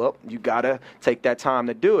project, well, you gotta take that time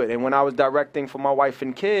to do it. And when I was directing for my wife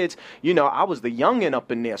and kids, I was the youngin'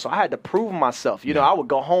 up in there, so I had to prove myself. I would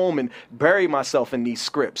go home and bury myself in these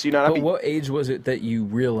scripts. What age was it that you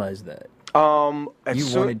realized that? I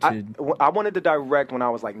wanted to direct when I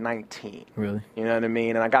was 19. Really? You know what I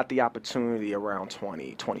mean? And I got the opportunity around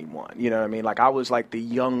 20, 21. You know what I mean? I was the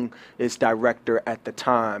youngest director at the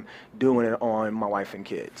time doing it on my wife and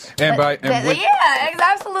kids.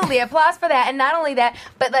 Absolutely. Applause for that. And not only that,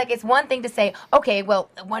 but it's one thing to say, okay, well,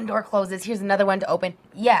 one door closes, here's another one to open.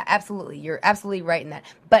 Yeah, absolutely. You're absolutely right in that.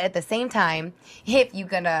 But at the same time, if you're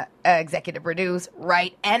going to executive produce,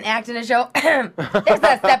 write, and act in a show, there's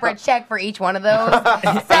a separate check for each one of those.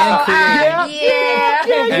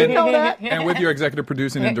 And with your executive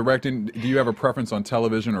producing and directing, do you have a preference on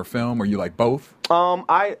television or film, or you like both?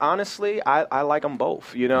 I honestly like them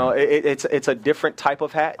both. It's a different type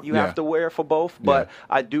of hat you have to wear for both, but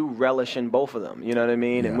I do relish in both of them. You know what I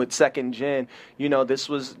mean? And with Second Gen, this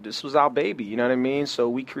was our baby. You know what I mean? So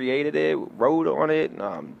we created it, wrote on it.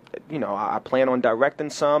 I plan on directing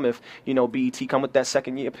some if BET come with that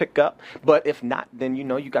second year pickup. But if not, then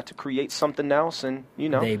you got to create something else, and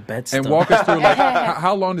they bet. And walk us through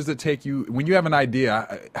how long does it take you when you have an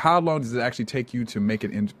idea? How long does it actually take you to make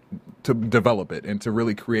it to develop it and to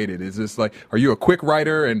really create it? Is this are you a quick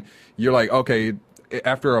writer and you're okay,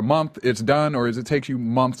 after a month it's done, or does it take you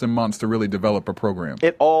months and months to really develop a program?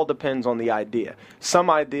 It all depends on the idea. Some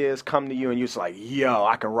ideas come to you and you're just yo,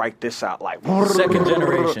 I can write this out. Second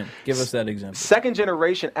Generation. Give us that example. Second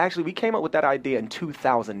Generation, actually, we came up with that idea in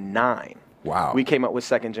 2009. Wow. We came up with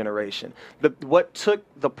Second Generation. What took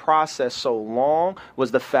the process so long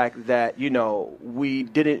was the fact that, we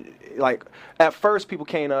didn't, like, at first people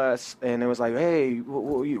came to us and it was like, hey,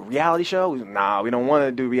 reality show? Nah, we don't want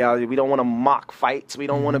to do reality. We don't want to mock fights. We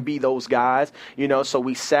don't want to be those guys, so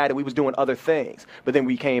we sat and we was doing other things. But then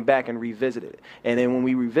we came back and revisited it. And then when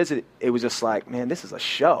we revisited, it was just like, man, this is a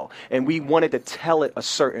show. And we wanted to tell it a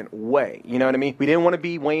certain way. You know what I mean? We didn't want to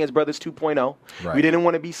be Wayans Brothers 2.0. Right. We didn't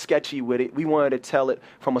want to be sketchy with it. We wanted to tell it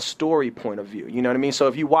from a story point of view. You know what I mean? So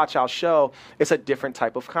if you watch our show, it's a different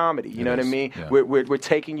type of comedy. You know what I mean? Yeah. We're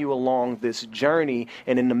taking you along this journey,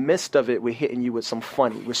 and in the midst of it, we're hitting you with some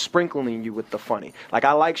funny. We're sprinkling you with the funny. Like,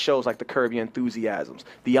 I like shows like the Curb Your Enthusiasms,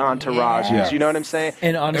 the Entourages. Yeah. You know what I'm saying?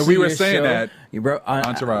 And honestly, And we were your saying show, that. Bro,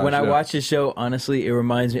 Entourage, when I yeah. watch the show, honestly, it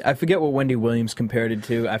reminds me. I forget what Wendy Williams compared it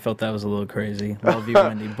to. I felt that was a little crazy. Love you,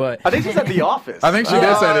 Wendy. But I think she said The Office. I think she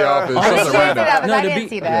did say The Office. I think Something she did random. that, but I to didn't be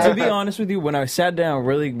see that. to be honest with you, when I sat down,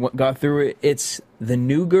 really got through it, it's The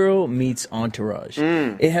New Girl meets Entourage.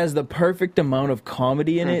 It has the perfect amount of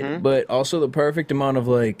comedy in it, but also the perfect amount of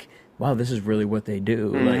like, wow, this is really what they do.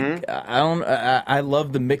 Like, I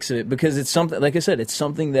love the mix of it because it's something. Like I said, it's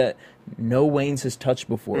something that no Wayans has touched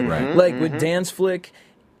before. Right. Like with Dance Flick,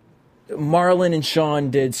 Marlon and Sean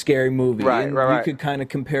did Scary Movie. Right, and right. you could kind of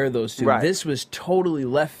compare those two. Right. This was totally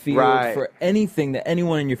left field Right. for anything that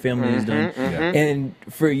anyone in your family has done. And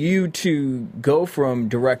for you to go from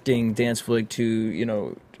directing Dance Flick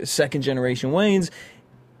to, second generation Wayans,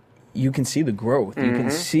 you can see the growth. You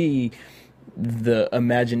can see the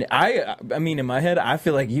imagine. I mean, in my head, I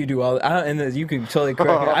feel like you do all. And you can totally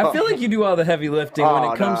correct me. I feel like you do all the heavy lifting when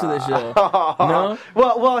it comes to the show. No,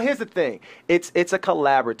 Well, here's the thing. It's a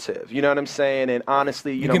collaborative. You know what I'm saying? And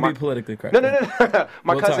honestly, you know, can my, be politically correct. No.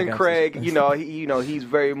 My We'll cousin talk after Craig, this. he's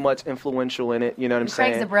very much influential in it. You know what I'm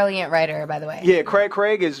saying? Craig's a brilliant writer, by the way. Yeah,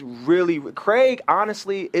 Craig is really. Craig,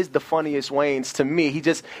 honestly, is the funniest Wayans to me. He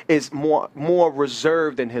just is more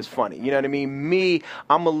reserved in his funny. You know what I mean? Me,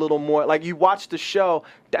 I'm a little more like you watch the show.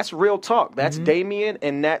 That's real talk. That's Damien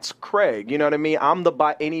and that's Craig. You know what I mean? I'm the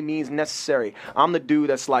by any means necessary. I'm the dude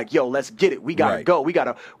that's like, yo, let's get it. We gotta Right. go. We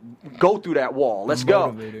gotta go through that wall. Let's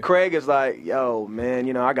go. Motivator. Craig is like, yo,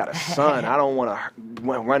 man, I got a son. I don't want to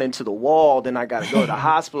run into the wall. Then I got to go to the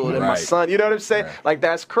hospital. Then my Right. son, you know what I'm saying? Right. Like,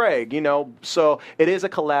 that's Craig, So it is a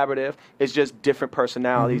collaborative. It's just different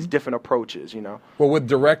personalities, different approaches, Well, with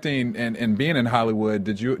directing and being in Hollywood,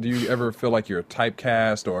 do you ever feel like you're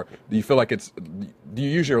typecast, or do you feel like do you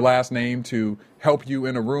use your last name to help you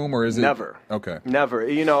in a room, or is it Never. Okay. Never.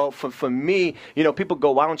 For me, people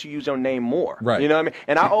go, why don't you use your name more? Right. You know what I mean?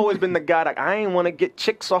 And I've always been the guy that I ain't want to get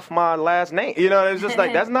chicks off my last name. It's just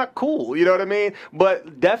like, that's not cool. You know what I mean?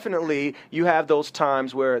 But definitely you have those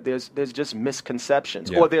times where there's just misconceptions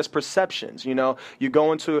or there's perceptions. You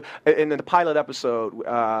go into, in the pilot episode,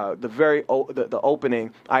 the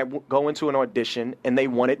opening, go into an audition and they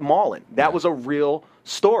wanted Marlon. That was a real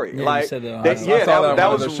story. Yeah, like, you said that on- they- I yeah, saw that on that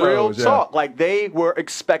one of was the real shows, yeah. talk. Like, they were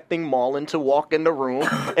expecting Marlon to walk in the room,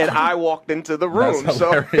 and I walked into the room. That's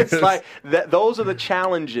So hilarious. it's like those are the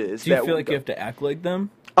challenges. Do you that feel like you have to act like them?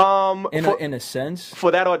 In a sense? for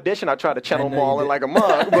that audition, I tried to channel I know you Marlon did. like a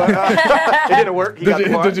mug, but it didn't work. He got the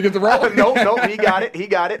part. Did you get the role? No, he got it. He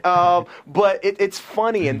got it. But it's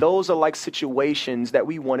funny, and those are like situations that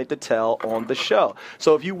we wanted to tell on the show.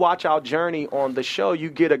 So if you watch our journey on the show, you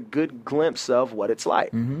get a good glimpse of what it's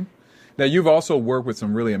like. Now, you've also worked with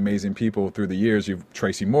some really amazing people through the years. You've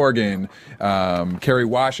Tracy Morgan, Kerry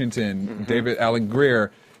Washington, David Alan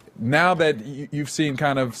Grier. Now that you've seen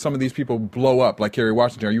kind of some of these people blow up, like Kerry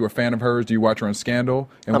Washington, are you a fan of hers? Do you watch her on Scandal?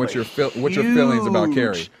 And what's your feelings about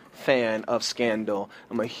Kerry? Fan of Scandal.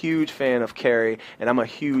 I'm a huge fan of Carrie, and I'm a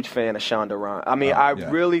huge fan of Shonda Rhimes. I mean, I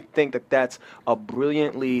really think that that's a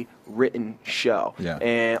brilliantly written show,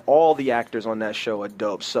 and all the actors on that show are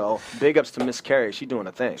dope. So big ups to Miss Carrie. She's doing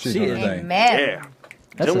a thing. She's doing her thing. Amen. Yeah,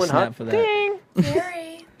 That's doing a snap her for that. thing. Carrie.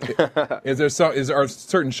 Are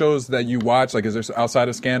certain shows that you watch, like, is there outside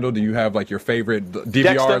of Scandal? Do you have like your favorite DVRs?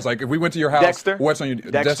 Dexter. Like, if we went to your house, Dexter. what's on your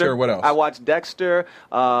Dexter? Or what else? I watch Dexter.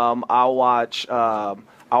 I watch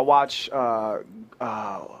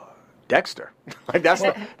Dexter. Like,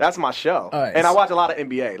 that's my show. All right, And I so- watch a lot of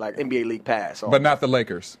NBA, like NBA League Pass. So. But not the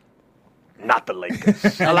Lakers. Not the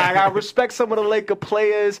Lakers. Like, I respect some of the Laker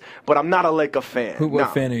players, but I'm not a Laker fan.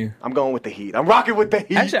 What fan are you? I'm going with the Heat. I'm rocking with the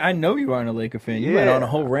Heat. Actually, I know you aren't a Laker fan. You went Yeah. on a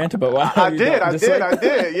whole rant about why I you did. don't I dislike-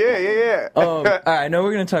 did. Yeah. All right, I know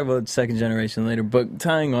we're going to talk about second generation later, but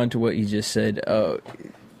tying on to what you just said,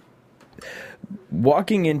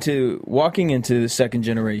 walking into the second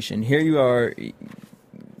generation, here you are,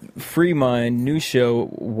 Free Mind, new show.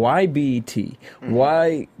 Why BET?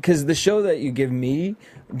 Why? Because the show that you give me,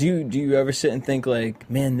 do you ever sit and think like,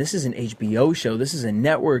 man, this is an HBO show, this is a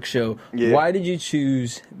network show. Yeah. Why did you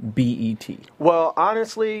choose BET? Well,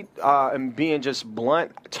 honestly, and being just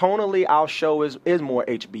blunt, tonally, our show is more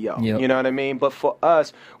HBO. Yep. You know what I mean? But for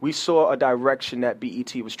us, we saw a direction that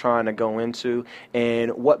BET was trying to go into,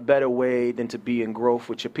 and what better way than to be in growth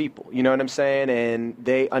with your people? You know what I'm saying? And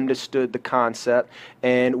they understood the concept,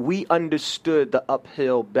 and we understood the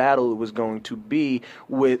uphill battle it was going to be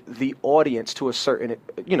with the audience to a certain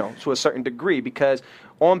degree, because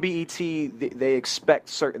on BET, they expect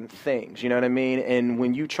certain things, you know what I mean? And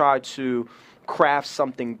when you try to craft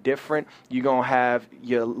something different, you're going to have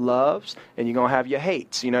your loves and you're going to have your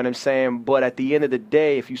hates, you know what I'm saying? But at the end of the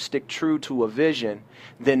day, if you stick true to a vision,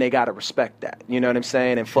 then they got to respect that, you know what I'm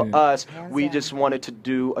saying? And for us, we just wanted to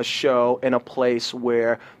do a show in a place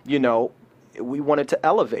where, you know, we wanted to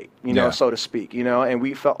elevate, you know, so to speak, you know, and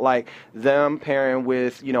we felt like them pairing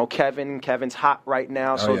with, you know, Kevin's hot right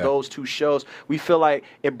now. So those two shows, we feel like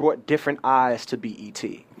it brought different eyes to BET,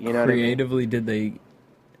 you know. Creatively, did they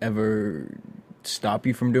ever stop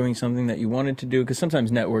you from doing something that you wanted to do? Because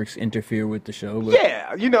sometimes networks interfere with the show. But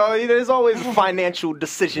yeah, you know, there's always financial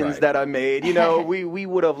decisions that are made. You know, we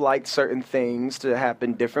would have liked certain things to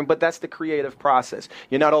happen different, but that's the creative process.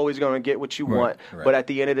 You're not always going to get what you want, but at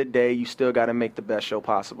the end of the day, you still got to make the best show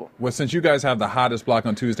possible. Well, since you guys have the hottest block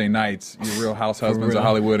on Tuesday nights, your Real House Husbands of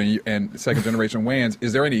Hollywood and Second Generation Wayans,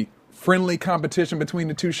 is there any friendly competition between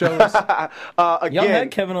the two shows? Again, y'all had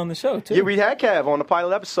Kevin on the show, too. Yeah, we had Kev on the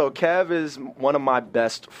pilot episode. Kev is one of my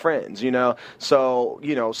best friends, you know. So,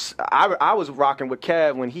 you know, I was rocking with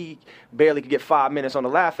Kev when he barely could get 5 minutes on the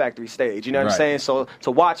Laugh Factory stage, you know what I'm saying? So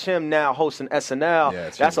to watch him now hosting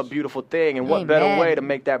SNL, that's a beautiful thing. And what better way to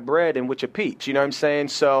make that bread than with your peeps, you know what I'm saying?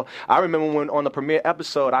 So I remember when on the premiere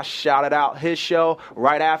episode, I shouted out his show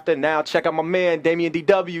right after. Now check out my man, Damian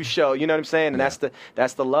DW's show, you know what I'm saying? And that's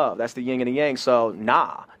the love. That's the yin and the yang. So,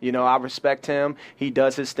 you know, I respect him. He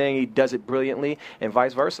does his thing. He does it brilliantly, and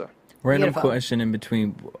vice versa. Random question in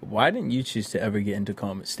between. Why didn't you choose to ever get into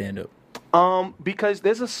comic stand-up? Because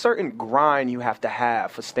there's a certain grind you have to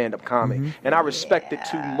have for stand-up comedy, and I respect it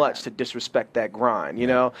too much to disrespect that grind, you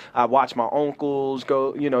know? I watch my uncles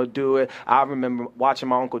go, you know, do it. I remember watching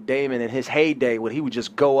my Uncle Damon in his heyday when he would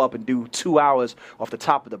just go up and do 2 hours off the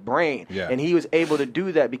top of the brain, and he was able to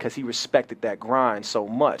do that because he respected that grind so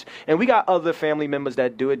much. And we got other family members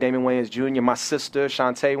that do it. Damon Wayans Jr., my sister,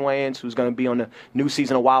 Shantae Wayans, who's going to be on the new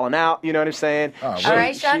season of Wildin' Out, you know what I'm saying? All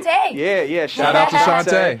right, Shantae. Yeah. Shout out to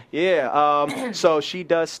Shantae. Yeah. So she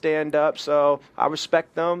does stand up, so I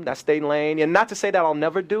respect them. That's their lane. And not to say that I'll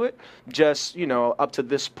never do it, just, you know, up to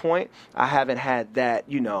this point, I haven't had that,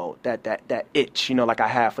 you know, that itch, you know, like I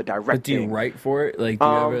have for directing. But do you write for it? Like, do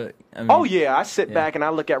you ever... I mean, I sit back and I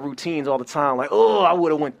look at routines all the time, like, oh, I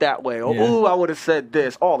would have went that way, or oh, I would have said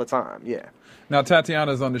this all the time, Now,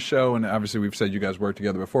 Tatiana's on the show, and obviously we've said you guys worked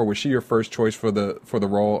together before. Was she your first choice for the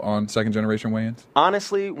role on Second Generation Wayans?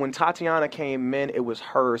 Honestly, when Tatiana came in, it was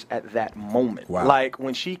hers at that moment. Wow. Like,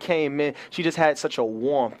 when she came in, she just had such a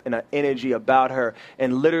warmth and an energy about her,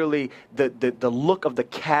 and literally the look of the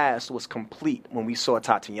cast was complete when we saw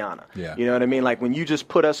Tatiana. Yeah. You know what I mean? Like, when you just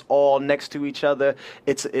put us all next to each other,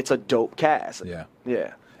 it's a dope cast.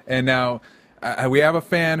 Yeah. And now... we have a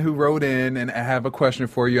fan who wrote in, and I have a question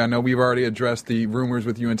for you. I know we've already addressed the rumors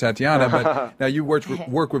with you and Tatiana, but now you work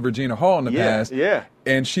with Regina Hall in the past. Yeah.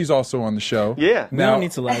 And she's also on the show. Yeah. We don't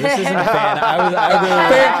need to lie. This isn't a fan.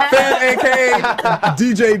 Fan, a.k.a.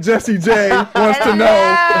 DJ Jesse J wants to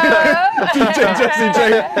know. DJ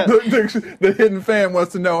Jesse J, the hidden fan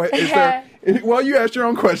wants to know, is there... Well, you asked your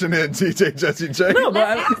own question then, DJ Jesse J.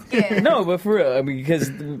 But for real, I mean, because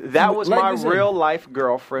that was my real life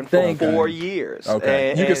girlfriend for 4 years. Okay,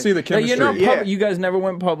 and you can see the chemistry. You guys never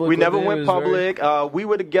went public. We never went public. We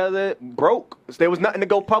were together, broke. There was nothing to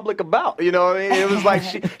go public about. You know, it was like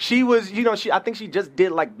she was. You know, I think she just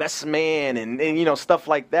did like Best Man and you know, stuff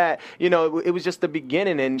like that. You know, it was just the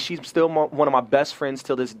beginning, and she's still one of my best friends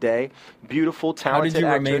till this day. Beautiful, talented. How did you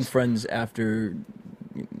actress. remain friends after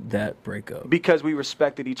that breakup? Because we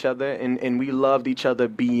respected each other and we loved each other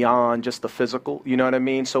beyond just the physical, you know what I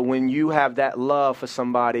mean? So when you have that love for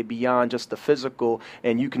somebody beyond just the physical,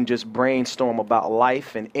 and you can just brainstorm about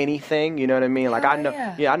life and anything, you know what I mean? Like I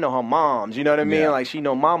know her moms, you know what I mean? Like she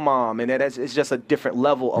know my mom, and it's just a different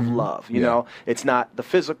level of love, you know? It's not the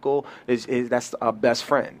physical, that's our best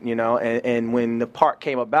friend, you know? And when the part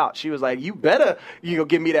came about, she was like, you better,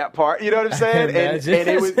 give me that part, you know what I'm saying? And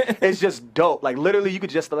it's just dope. Like literally you could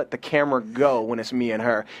just let the camera go when it's me and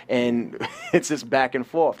her, and it's just back and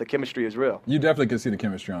forth. The chemistry is real. You definitely can see the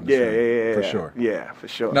chemistry on the show. Yeah. For sure. Yeah, for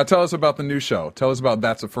sure. Now tell us about the new show. Tell us about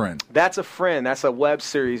That's a Friend. That's a Friend. That's a web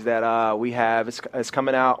series that we have. It's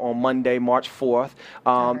coming out on Monday, March 4th.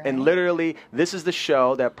 And literally, this is the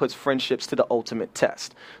show that puts friendships to the ultimate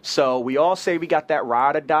test. So we all say we got that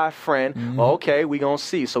ride or die friend. Mm-hmm. Okay, we gonna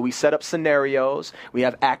see. So we set up scenarios. We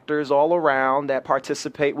have actors all around that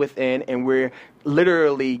participate within, and we're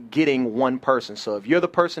literally getting one person. So if you're the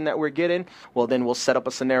person that we're getting, well, then we'll set up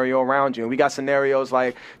a scenario around you. And we got scenarios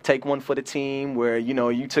like take one for the team where,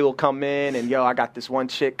 you two will come in and, I got this one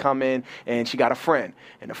chick come in and she got a friend.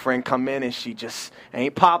 And the friend come in and she just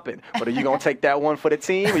ain't popping. But are you going to take that one for the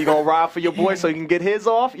team? Are you going to ride for your boy so you can get his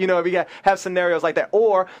off? We have scenarios like that.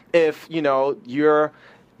 Or if, you're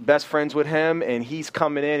best friends with him and he's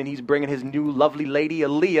coming in and he's bringing his new lovely lady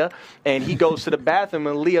Aaliyah, and he goes to the bathroom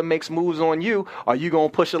and Aaliyah makes moves on you, are you gonna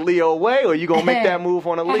push Aaliyah away or are you gonna make that move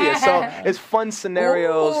on Aaliyah? So it's fun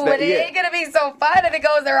scenarios. But it ain't gonna be so fun if it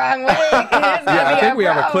goes the wrong way. I think we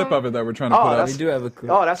have a clip of it that we're trying to put up. We do have a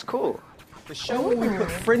clip. Oh, that's cool. The show where we put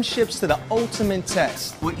friendships to the ultimate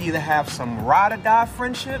test. We'll either have some ride or die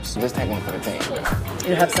friendships. Let's take one for the team.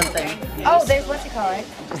 You have something. Oh, there's what you call it.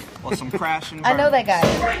 Or some crash and I know that guy.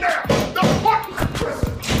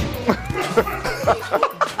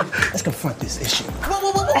 Let's confront this issue.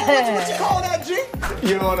 What you call that, G?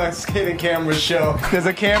 You're on a skating camera show. There's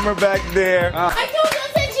a camera back there. I told you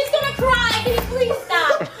that she's gonna cry. Can you please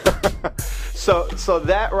stop? So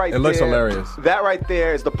that right there. It looks hilarious. That right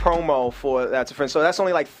there is the promo for That's a Friend. So that's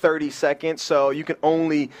only like 30 seconds. So you can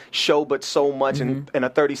only show but so much in a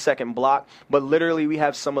 30-second block. But literally, we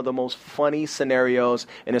have some of the most funny scenarios,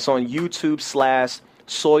 and it's on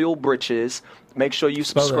YouTube/Soil Britches. Make sure you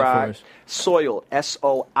subscribe. Soil,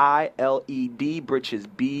 SOILED, Britches,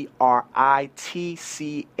 BRITCHES.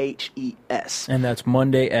 And that's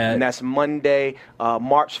Monday And that's Monday,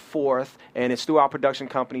 March 4th, and it's through our production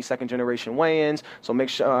company, Second Generation Weigh-Ins. So make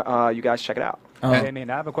sure you guys check it out. Damien,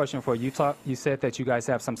 I have a question for you. You said that you guys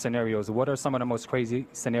have some scenarios. What are some of the most crazy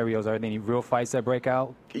scenarios? Are there any real fights that break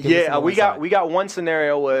out? Yeah, we got one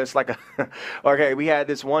scenario where it's like we had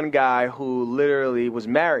this one guy who literally was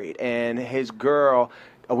married, and his girl.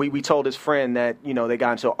 We told his friend that, they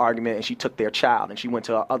got into an argument and she took their child and she went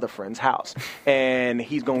to our other friend's house. And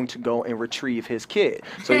he's going to go and retrieve his kid.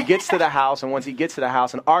 So he gets to the house, and once he gets to the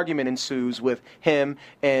house, an argument ensues with him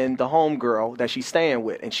and the homegirl that she's staying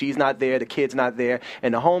with. And she's not there, the kid's not there.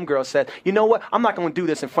 And the homegirl said, you know what, I'm not going to do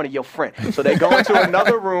this in front of your friend. So they go into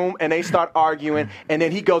another room and they start arguing. And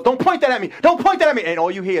then he goes, don't point that at me, don't point that at me. And all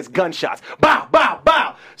you hear is gunshots. Bow, bow,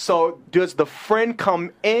 bow. So does the friend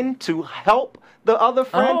come in to help the other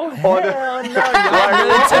friend?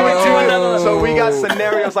 So we got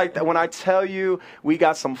scenarios like that. When I tell you we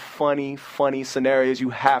got some funny scenarios, you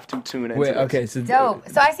have to tune in. Okay, so dope.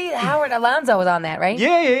 So I see Howard Alonso was on that, right?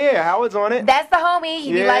 Yeah. Howard's on it. That's the homie.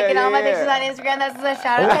 He be liking all my pictures on Instagram. That's a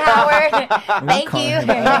shout out to Howard. Thank you.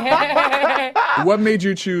 What made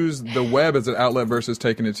you choose the web as an outlet versus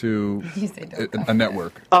taking it to a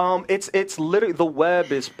network? It's literally, the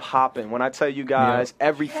web is popping. When I tell you guys,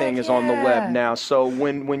 everything is on the web now. So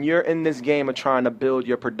when you're in this game of trying to build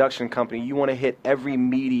your production company, you want to hit every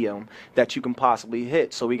medium that you can possibly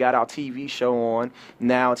hit. So we got our TV show on.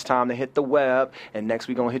 Now it's time to hit the web, and next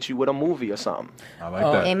we're going to hit you with a movie or something. I like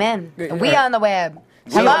that. Amen. We on the web.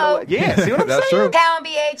 Hello? Yeah, see what I'm That's saying? true. Pound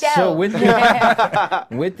BHL. So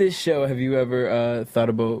with this show, have you ever thought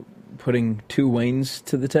about putting two Waynes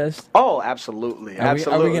to the test? Oh, absolutely. Are we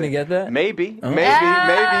going to get that? Maybe. Oh.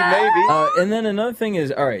 Maybe. And then another thing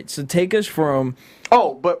is, all right, so take us from...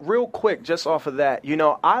 Oh, but real quick, just off of that,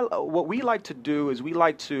 what we like to do is we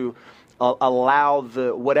like to allow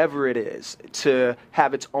the whatever it is to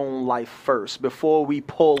have its own life first before we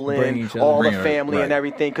pull in all the family and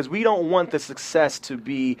everything, because we don't want the success to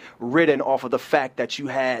be ridden off of the fact that you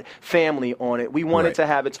had family on it. We want it to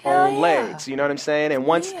have its own legs. You know what I'm saying? And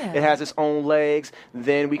once it has its own legs,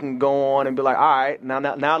 then we can go on and be like, all right,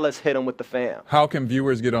 now let's hit them with the fam. How can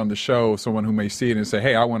viewers get on the show, someone who may see it and say,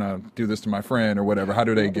 hey, I want to do this to my friend or whatever? How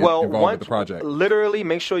do they get involved with the project? Literally,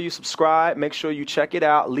 make sure you subscribe. Make sure you check it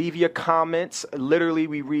out. Leave your comments. Literally,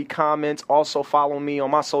 we read comments. Also, follow me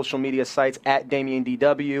on my social media sites at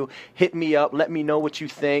DamienDW. Hit me up. Let me know what you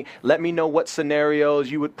think. Let me know what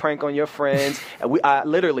scenarios you would prank on your friends.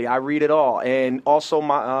 I read it all. And also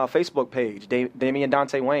my Facebook page, Damien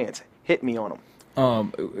Dante Wayans. Hit me on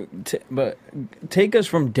them. But take us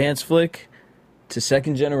from Dance Flick to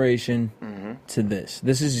Second Generation to this.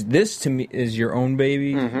 This to me is your own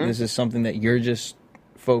baby. This is something that you're just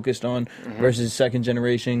focused on versus Second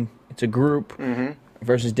Generation. It's a group.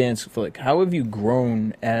 versus Dance Flick. How have you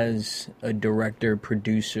grown as a director,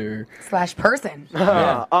 producer / person.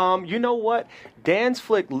 You know what? Dance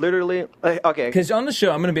Flick literally. Okay. Because on the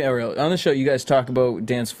show, I'm going to be real. On the show, you guys talk about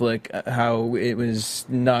Dance Flick, how it was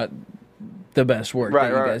not the best work that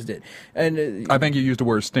you guys did, and I think you used the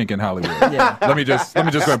word "stink" in Hollywood. Yeah. Let me just go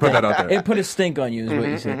and put that out there. It put a stink on you, is what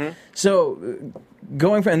you said. So,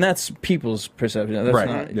 going from, and that's people's perception. That's Right.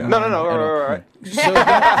 not Yeah. No. Right. So,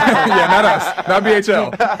 Yeah, not us, not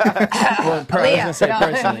BHL. well, I was going to say No.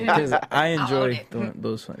 personally, because I enjoy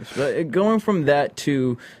those films. But going from that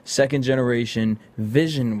to second generation,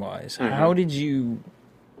 vision-wise, how did you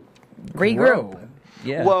Regroup. grow?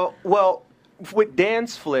 Yeah. Well, with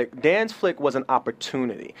Dance Flick was an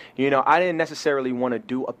opportunity. You know, I didn't necessarily want to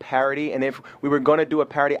do a parody, and if we were going to do a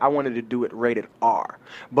parody, I wanted to do it rated R.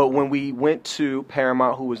 But when we went to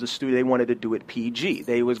Paramount, who was the studio, they wanted to do it PG.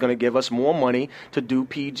 They was going to give us more money to do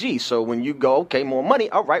PG. So when you go, okay, more money,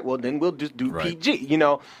 all right, well, then we'll just do PG, you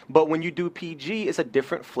know. But when you do PG, it's a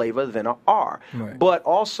different flavor than a R. Right. But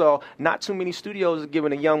also, not too many studios are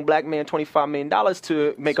giving a young black man $25 million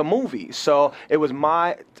to make a movie. So it was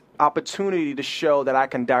my opportunity to show that I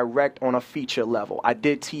can direct on a feature level. I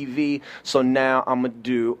did TV, so now I'm going to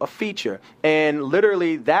do a feature. And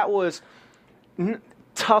literally, that was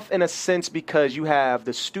tough in a sense because you have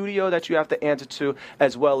the studio that you have to answer to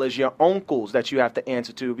as well as your uncles that you have to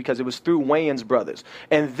answer to because it was through Wayans Brothers.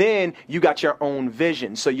 And then you got your own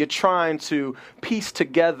vision. So you're trying to piece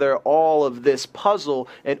together all of this puzzle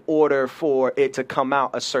in order for it to come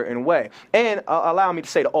out a certain way. And allow me to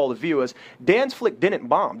say to all the viewers, Dance Flick didn't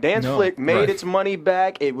bomb. Dance Flick made its money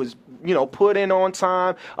back. It was, you know, put in on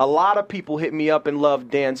time. A lot of people hit me up and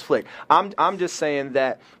loved Dance Flick. I'm just saying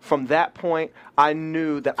that from that point, I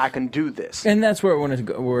knew that I can do this. And that's where I want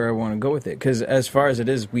to go with it. Because as far as it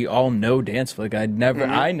is, we all know Dance Flick. I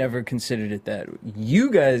never considered it that. You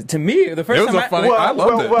guys, to me, the first time I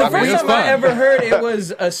loved it. The first time I ever heard it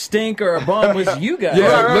was a stink or a bomb was you guys.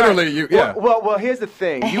 Yeah, literally. Well, here's the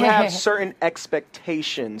thing. You have certain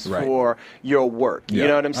expectations for your work. You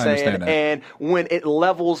know what I'm saying? And when it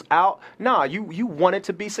levels out, you want it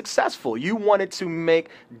to be successful. You wanted to make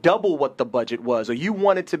double what the budget was, or you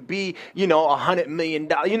wanted to be, you know, $100 million. You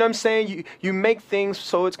know what I'm saying? You make things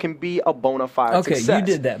so it can be a bona fide success. Okay, you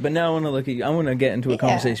did that, but now I want to look at you. I want to get into a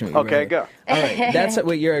conversation with you. Okay, go. All right, that's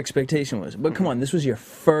what your expectation was. But come on, this was your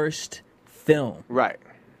first film. Right.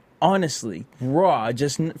 Honestly, raw,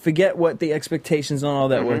 just forget what the expectations and all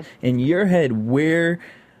that were. In your head,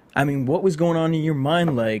 what was going on in your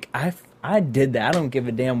mind? Like, I did that. I don't give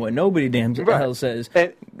a damn what nobody damn hell says.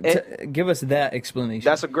 Give us that explanation.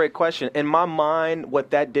 That's a great question. In my mind,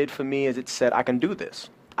 what that did for me is it said, I can do this.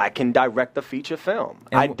 I can direct a feature film.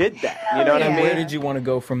 I did that. You know what I mean? Where did you want to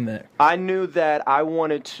go from there? I knew that I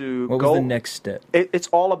wanted to What was the next step? It's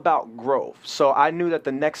all about growth. So I knew that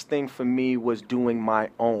the next thing for me was doing my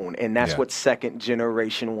own. And that's what Second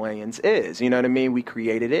Generation Wayans is. You know what I mean? We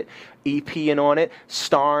created it, EPing on it,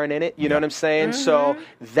 starring in it. You know what I'm saying? So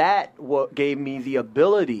that what gave me the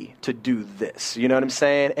ability to do this. You know what I'm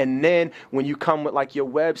saying? And then when you come with like your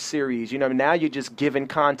web series, you know, now you're just giving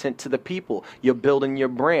content to the people. You're building your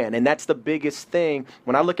brand. And that's the biggest thing.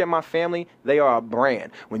 When I look at my family, they are a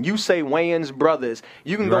brand. When you say Wayans Brothers,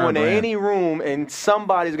 you can go into any room and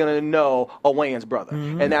somebody's going to know a Wayans brother.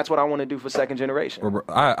 And that's what I want to do for Second Generation.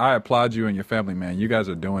 I applaud you and your family, man. You guys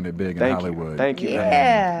are doing it big in Hollywood. Thank you.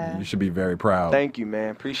 Yeah. You should be very proud. Thank you,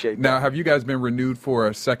 man. Appreciate that. Now, have you guys been renewed for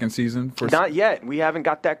a second season? Not yet. We haven't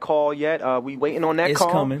got that call yet. We waiting on that call.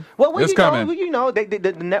 It's coming. Well, It's coming. You know,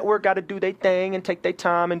 the network got to do their thing and take their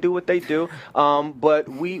time and do what they do. But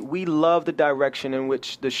we love the direction in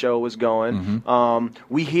which the show is going.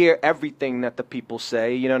 We hear everything that the people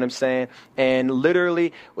say. You know what I'm saying? And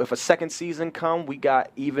literally, if a second season come, we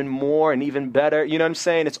got even more and even better. You know what I'm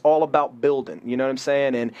saying? It's all about building. You know what I'm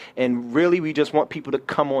saying? And really, we just want people to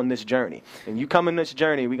come on this journey. And you come on this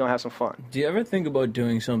journey, we're gonna have some fun. Do you ever think about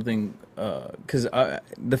doing something? Because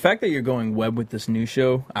the fact that you're going web with this new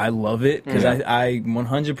show, I love it. Because I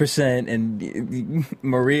 100% and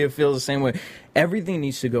Maria feels the same way. Everything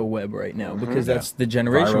needs to go web right now because that's the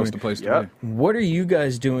generation. Viral's the place to be. What are you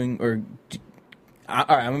guys doing? Or all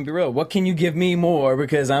right, I'm gonna be real. What can you give me more?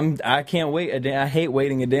 Because I can't wait. I hate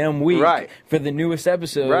waiting a damn week for the newest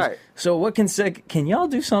episodes. Right. So what can y'all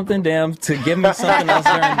do something to give me something else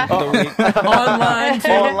during the week? Online too?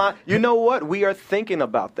 Online. You know what? We are thinking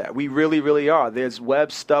about that. We really, really are. There's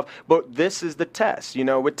web stuff, but this is the test. You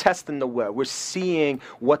know, we're testing the web. We're seeing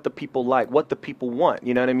what the people like, what the people want.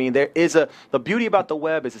 You know what I mean? The beauty about the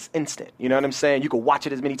web is it's instant. You know what I'm saying? You can watch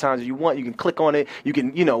it as many times as you want. You can click on it. You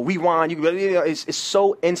can, rewind. It's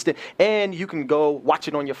so instant, and you can go watch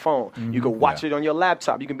it on your phone. You can watch it on your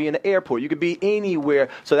laptop. You can be in the airport. You can be anywhere.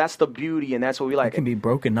 So that's the beauty, and that's what we like. It can be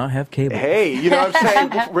broken, not have cable. Hey, you know what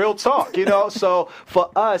I'm saying? Real talk, you know? So for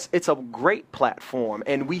us, it's a great platform,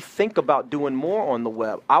 and we think about doing more on the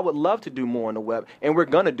web. I would love to do more on the web, and we're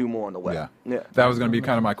going to do more on the web. Yeah. That was going to be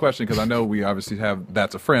kind of my question, because I know we obviously have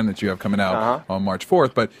That's a Friend that you have coming out on March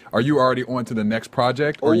 4th, but are you already on to the next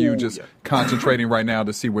project, or are you just concentrating right now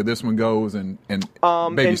to see where this one goes and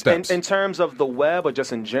baby steps? In terms of the web, or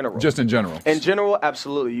just in general? Just in general. In general,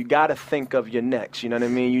 absolutely. You got to think of your next, you know what I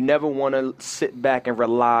mean? You never want to sit back and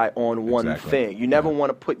rely on one thing. You never want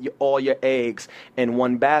to put all your eggs in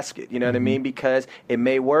one basket, you know what I mean? Because it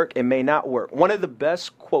may work, it may not work. One of the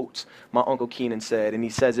best quotes my Uncle Keenan said, and he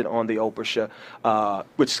says it on the Oprah show,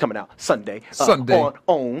 which is coming out Sunday. On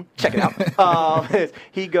OWN. Check it out.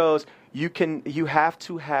 He goes, you have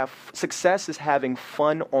to have success is having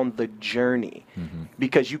fun on the journey,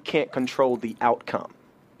 because you can't control the outcome.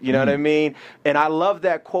 You know what I mean? And I love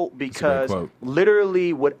that quote, because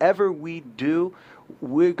literally whatever we do,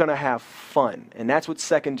 we're going to have fun. And that's what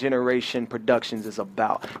Second Generation Productions is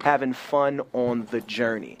about, having fun on the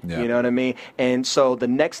journey. You know what I mean? And so the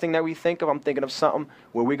next thing that we think of, I'm thinking of something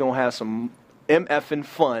where we're going to have some MFing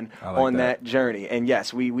fun on that journey. And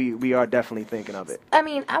yes, we are definitely thinking of it. I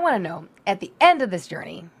mean, I want to know, at the end of this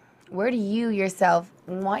journey, where do you yourself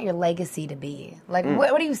want your legacy to be? Like,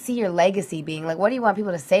 what do you see your legacy being? Like, what do you want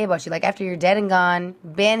people to say about you? Like, after you're dead and gone,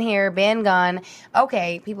 been here, been gone,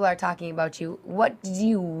 okay, people are talking about you. What do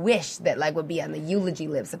you wish that, like, would be on the eulogy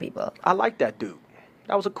lips of people? I like that dude.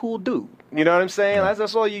 That was a cool dude. You know what I'm saying?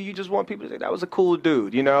 That's all you just want people to say, that was a cool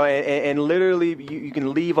dude, you know? And literally, you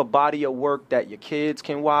can leave a body of work that your kids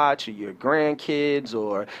can watch, or your grandkids,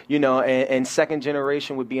 or, you know, and Second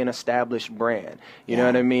Generation would be an established brand. You know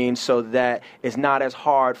what I mean? So that it's not as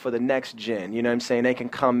hard for the next gen. You know what I'm saying? They can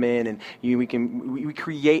come in and we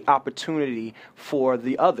create opportunity for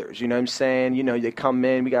the others. You know what I'm saying? You know, they come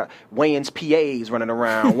in, we got Wayne's PAs running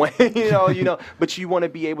around, you know, but you want to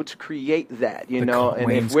be able to create that, you know? And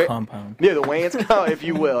Wayne's compound. Yeah, the Wayne's compound, if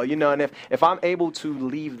you will, you know. And if I'm able to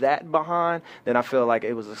leave that behind, then I feel like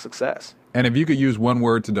it was a success. And if you could use one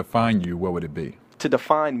word to define you, what would it be? To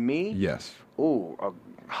define me? Yes. Ooh, a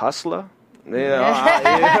hustler. You know,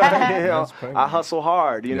 I hustle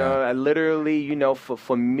hard, you know. I literally, you know,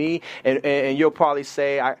 for me, and you'll probably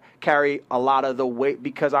say I carry a lot of the weight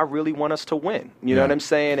because I really want us to win. You know what I'm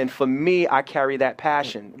saying? And for me, I carry that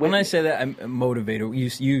passion. When I say that, I'm a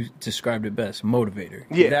motivator. You described it best, motivator.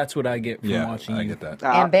 Yeah. That's what I get from watching you. I get that.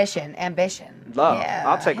 Ambition. Love. Yeah,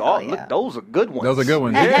 I'll take all. Look, those are good ones. Those are good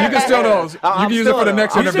ones. You can steal those. You can use it for the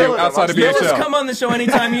next interview outside of Just BHL. come on the show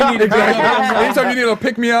anytime you need it. Anytime you need to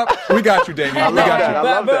pick me up, we got you, Damien. We got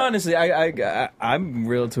you. But honestly, I'm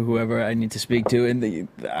real to whoever I need to speak to, and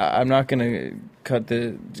I'm not gonna cut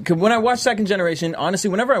the. Cause when I watch Second Generation, honestly,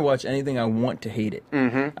 whenever I watch anything, I want to hate it.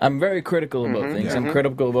 I'm very critical about things. I'm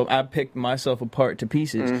critical about. I picked myself apart to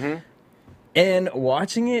pieces, and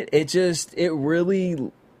watching it, it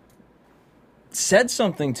really said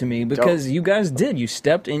something to me because you guys did. You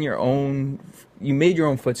stepped in your own. You made your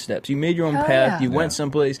own footsteps. You made your own path. You went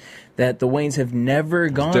someplace that the Waynes have never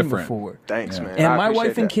gone before. Thanks, man. And my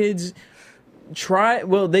wife and kids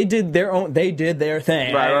they did their own. They did their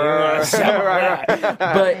thing. Right.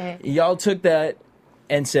 But y'all took that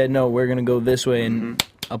and said, no, we're gonna go this way, and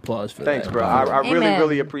applause for Thanks, that. bro. I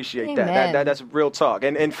really appreciate that. That's real talk.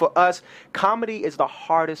 And for us, comedy is the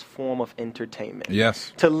hardest form of entertainment.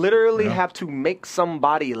 Yes. To literally have to make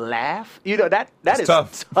somebody laugh, you know, that is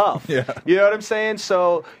tough. Yeah. You know what I'm saying?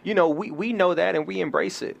 So, you know, we know that and we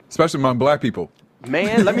embrace it. Especially among black people.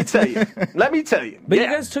 Man, let me tell you. But you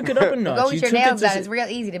guys took it up a notch. Go with your nails done. It's real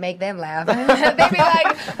easy to make them laugh. They'd be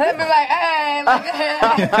like, hey,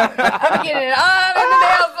 I'm getting it on in the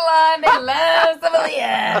nail salon. They love some of the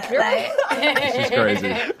She's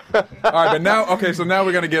crazy. All right, but now, so now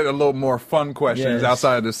we're going to get a little more fun questions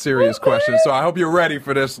outside of the serious questions. So I hope you're ready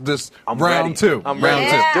for this round two. I'm ready.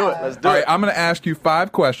 Round two. Let's do it. All right, I'm going to ask you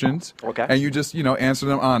 5 questions. Okay. And you just, answer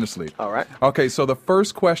them honestly. All right. Okay, so the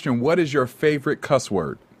first question, what is your favorite cuss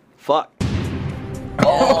word? Fuck.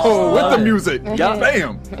 Oh, with the music.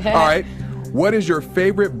 Bam. All right. What is your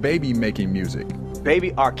favorite baby-making music?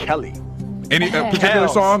 Baby R. Kelly. Any particular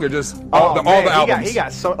song or just all the albums? He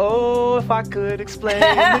got so. Oh, if I could explain.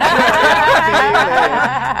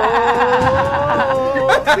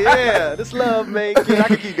 This love making. I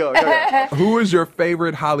can keep going. Go ahead. Who is your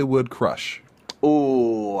favorite Hollywood crush?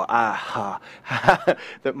 Ooh, my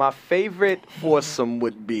favorite foursome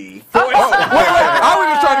would be. Wait, I was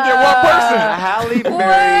just trying to get one person. Halle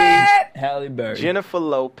Berry. Halle Berry. Jennifer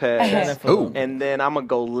Lopez. Jennifer. And then I'm going to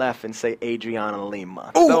go left and say Adriana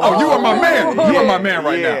Lima. Ooh, you are my man. You are my man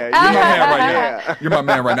right Yeah, now. You're my man right now. yeah. You're my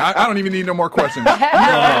man right now. I don't even need no more questions. All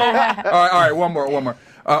right, one more.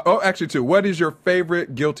 Actually, two. What is your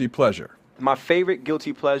favorite guilty pleasure? My favorite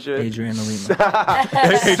guilty pleasure. Adriana Lima.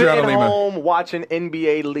 Sitting Adriana Lima. home watching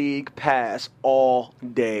NBA League Pass all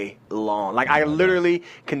day long. Like I literally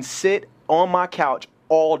can sit on my couch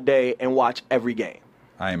all day and watch every game.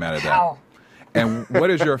 I ain't mad at that. Ow. And what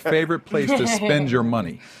is your favorite place to spend your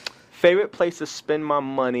money? Favorite place to spend my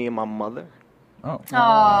money? My mother. Oh.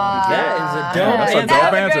 That is a dope That's a answer. dope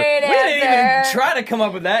That's a answer. great We didn't even answer. try to come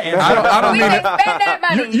up with that answer. I don't We mean can it. spend that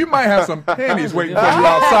money. You might have some panties waiting for you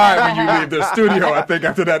outside when you leave the studio, I think,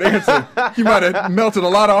 after that answer. You might have melted a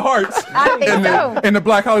lot of hearts I think so. in the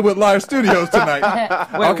Black Hollywood Live studios tonight.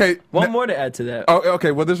 Wait, Okay. One more to add to that. Oh, okay.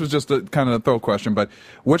 Well, this was just a kind of a throw question, but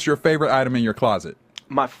what's your favorite item in your closet?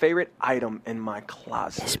 My favorite item in my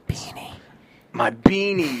closet. His beanie. My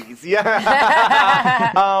beanies,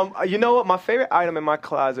 yeah. You know what? My favorite item in my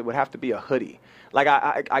closet would have to be a hoodie. Like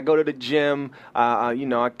I go to the gym, you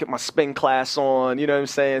know, I get my spin class on. You know what I'm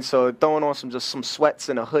saying? So throwing on some sweats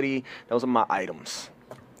and a hoodie. Those are my items.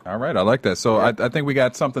 All right, I like that. So I think we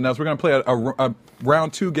got something else. We're going to play a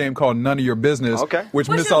round 2 game called None of Your Business, Okay. which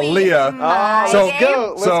Which Miss would be Aaliyah. my So game.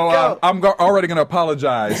 go. Let's go. I'm already going to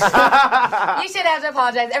apologize. You should have to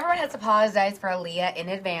apologize. Everyone has to apologize for Aaliyah in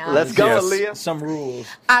advance. Let's go, Yes. Aaliyah. Some rules.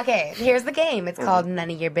 Okay, here's the game. It's called None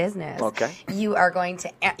of Your Business. Okay. You are going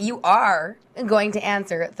to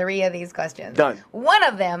answer 3 of these questions. Done. One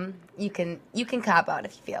of them you can cop out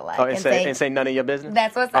if you feel like. Oh, and say none of your business.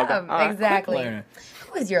 That's what's Okay. up. All right. Exactly. Learner.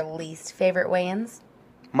 Who is your least favorite weigh-ins?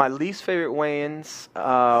 My least favorite weigh-ins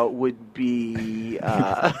would be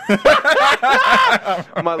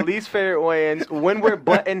my least favorite weigh-ins when we're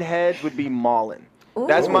button heads would be Marlon.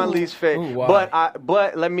 That's my least favorite. Ooh, wow.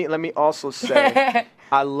 But let me also say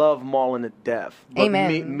I love Marlon to death. But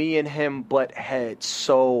Amen. Me and him butt heads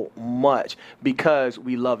so much because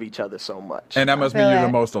we love each other so much. And that must mean feel you're the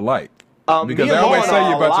that. most alike. Me Because and they always Marlon say are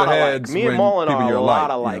you a butt lot your alike. heads Me and when Marlon people are you're a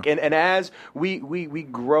lot alike. alike. And as we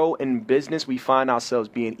grow in business, we find ourselves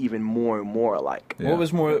being even more and more alike. Yeah. What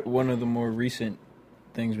was one of the more recent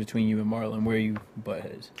things between you and Marlon where you butt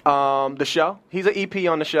heads? The show. He's an EP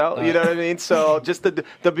on the show. You know what I mean? So just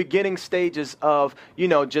the beginning stages of, you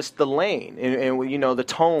know, just the lane and you know, the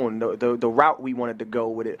tone, the route we wanted to go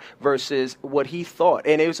with it versus what he thought.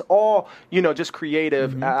 And it was all, you know, just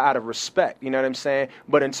creative out of respect. You know what I'm saying?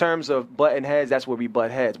 But in terms of butting heads, that's where we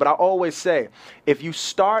butt heads. But I always say, if you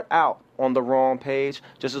start out on the wrong page,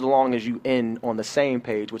 just as long as you end on the same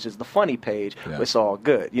page, which is the funny page, it's all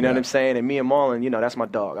good. You know what I'm saying? And me and Marlon, you know, that's my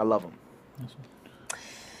dog. I love him.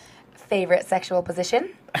 Favorite sexual position?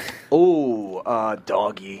 Ooh,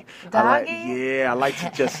 doggy. Doggy? I like to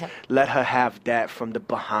just let her have that from the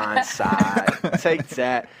behind side. Take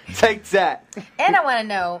that. And I want to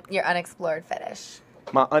know your unexplored fetish.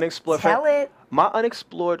 My unexplored Tell it. My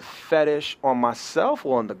unexplored fetish on myself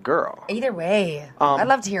or on the girl? Either way. I'd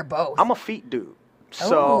love to hear both. I'm a feet dude.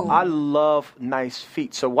 So Ooh. I love nice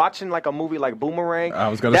feet. So watching like a movie like Boomerang, I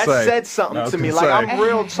was gonna that say. said I something was to me. gonna Like say. I'm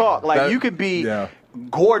real talk. Like That- you could be yeah.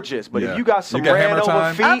 gorgeous, but Yeah. if you got some You got hammer ran over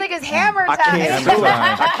time? feet, I don't think it's hammer I time. can't Hammer do it.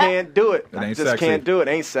 time. I can't do it. It I ain't just sexy. can't do it.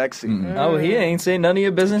 Ain't sexy. Oh, he ain't say none of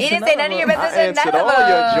your business. He to didn't say none of your them. business I in none answered of all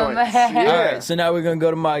them. your joints. Yeah. All right, so now we're gonna go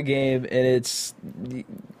to my game, and it's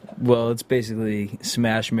basically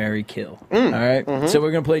Smash, Marry, Kill. All right, so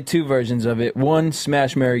we're gonna play 2 versions of it. One,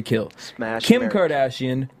 Smash, Marry, Kill. Smash, Kim marry.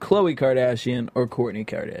 Kardashian, Khloe Kardashian, or Kourtney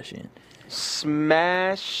Kardashian.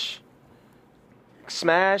 Smash.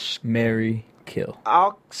 Marry, Kill.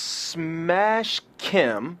 I'll smash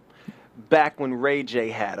Kim back when Ray J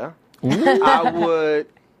had her.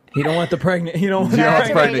 He don't want the pregnant. He don't want You the know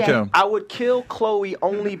what's pregnant. pregnant, Kim? I would kill Chloe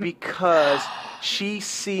only because she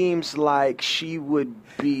seems like she would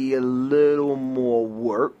be a little more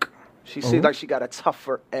work. She seems like she got a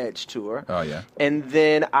tougher edge to her. Oh, yeah. And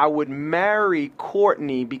then I would marry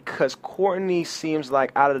Kourtney because Kourtney seems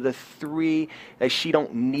like out of the 3 that she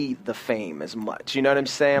don't need the fame as much. You know what I'm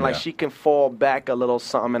saying? Like Yeah. she can fall back a little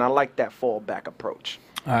something, and I like that fall back approach.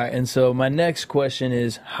 All right, and so my next question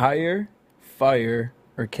is hire, fire,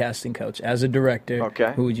 or casting coach. As a director,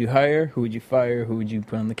 Okay. who would you hire? Who would you fire? Who would you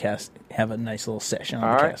put on the cast? Have a nice little session on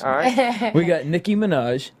All the right, casting. all right. We got Nicki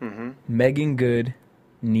Minaj, Megan Good,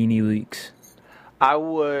 Nene Leakes. I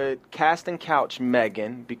would casting couch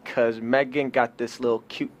Megan because Megan got this little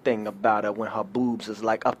cute thing about her when her boobs is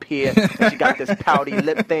like up here. She got this pouty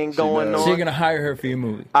lip thing going on. So you're gonna hire her for your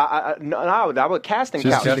movie? No, I would casting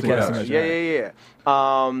couch. Yeah.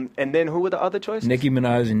 And then who were the other choices? Nicki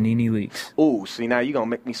Minaj and Nene Leakes. Ooh, see, now you're going to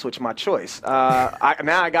make me switch my choice. Now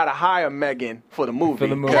I got to hire Megan for the movie.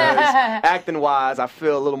 Because acting-wise, I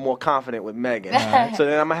feel a little more confident with Megan. Right. So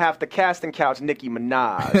then I'm going to have to casting couch Nicki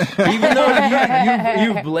Minaj. Even though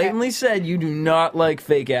you've blatantly said you do not like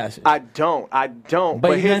fake asses. I don't.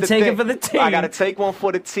 But you're going to take it for the team. I got to take one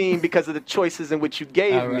for the team because of the choices in which you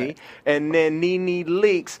gave me. And then Nene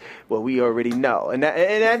Leakes, well, we already know. And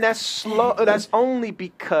that's slow. That's only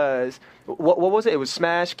because what was it? It was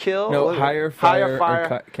Smash Kill. No, Hire, Fire.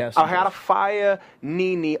 Or cast. I had to fire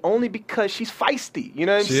Nene only because she's feisty. You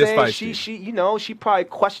know what I'm saying? She probably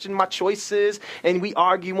questioned my choices, and we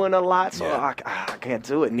arguing a lot. So I can't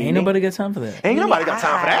do it. Nene. Ain't nobody got time for that. Ain't nobody got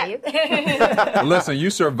time for that. Listen, you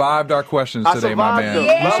survived our questions today, my man.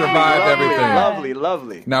 Yeah. You survived everything.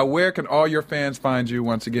 Lovely. Now, where can all your fans find you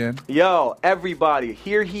once again? Yo, everybody,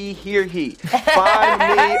 hear he. Find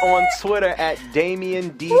me on Twitter at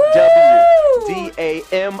DamienDW.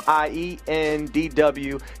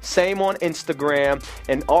 DamienDW. Same on Instagram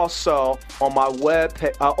and also on my web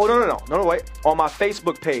page. On my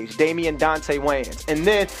Facebook page, Damien Dante Wayans. And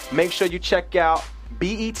then make sure you check out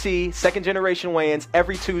BET, Second Generation Wayans,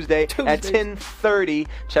 every Tuesday at 10:30.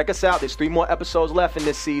 Check us out. There's 3 more episodes left in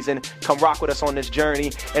this season. Come rock with us on this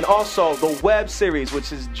journey. And also the web series,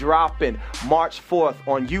 which is dropping March 4th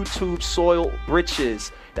on YouTube Soiled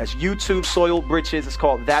Britches. That's YouTube Soiled Britches. It's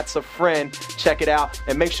called That's a Friend. Check it out.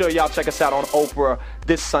 And make sure y'all check us out on Oprah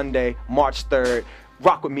this Sunday, March 3rd.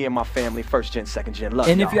 Rock with me and my family, First Gen, Second Gen. Love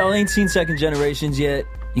And if y'all ain't seen Second Generations yet,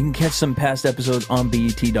 you can catch some past episodes on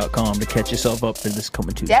BET.com to catch yourself up for this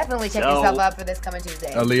coming Tuesday. Definitely check yourself up for this coming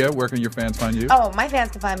Tuesday. Aaliyah, where can your fans find you? Oh, my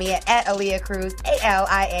fans can find me at Aaliyah Cruz,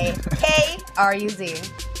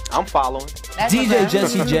 ALIAKRUZ. I'm following. That's DJ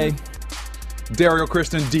Jesse J. Daryl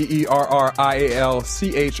Christian,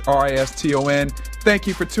 DERRIALCHRISTON. Thank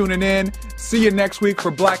you for tuning in. See you next week for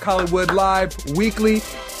Black Hollywood Live Weekly,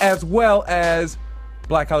 as well as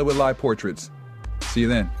Black Hollywood Live Portraits. See you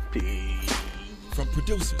then. Peace. From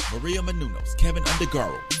producers Maria Menounos, Kevin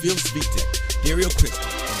Undergaro, Phil Svitek, Dario Christian,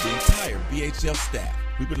 and the entire BHL staff,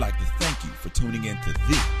 we would like to thank you for tuning in to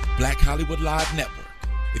the Black Hollywood Live Network.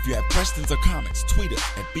 If you have questions or comments, tweet us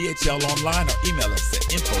at BHL Online or email us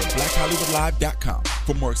at info@blackhollywoodlive.com.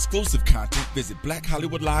 For more exclusive content, visit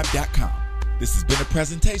blackhollywoodlive.com. This has been a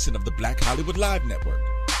presentation of the Black Hollywood Live Network.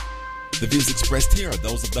 The views expressed here are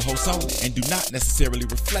those of the host only and do not necessarily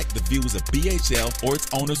reflect the views of BHL or its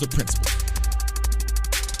owners or principals.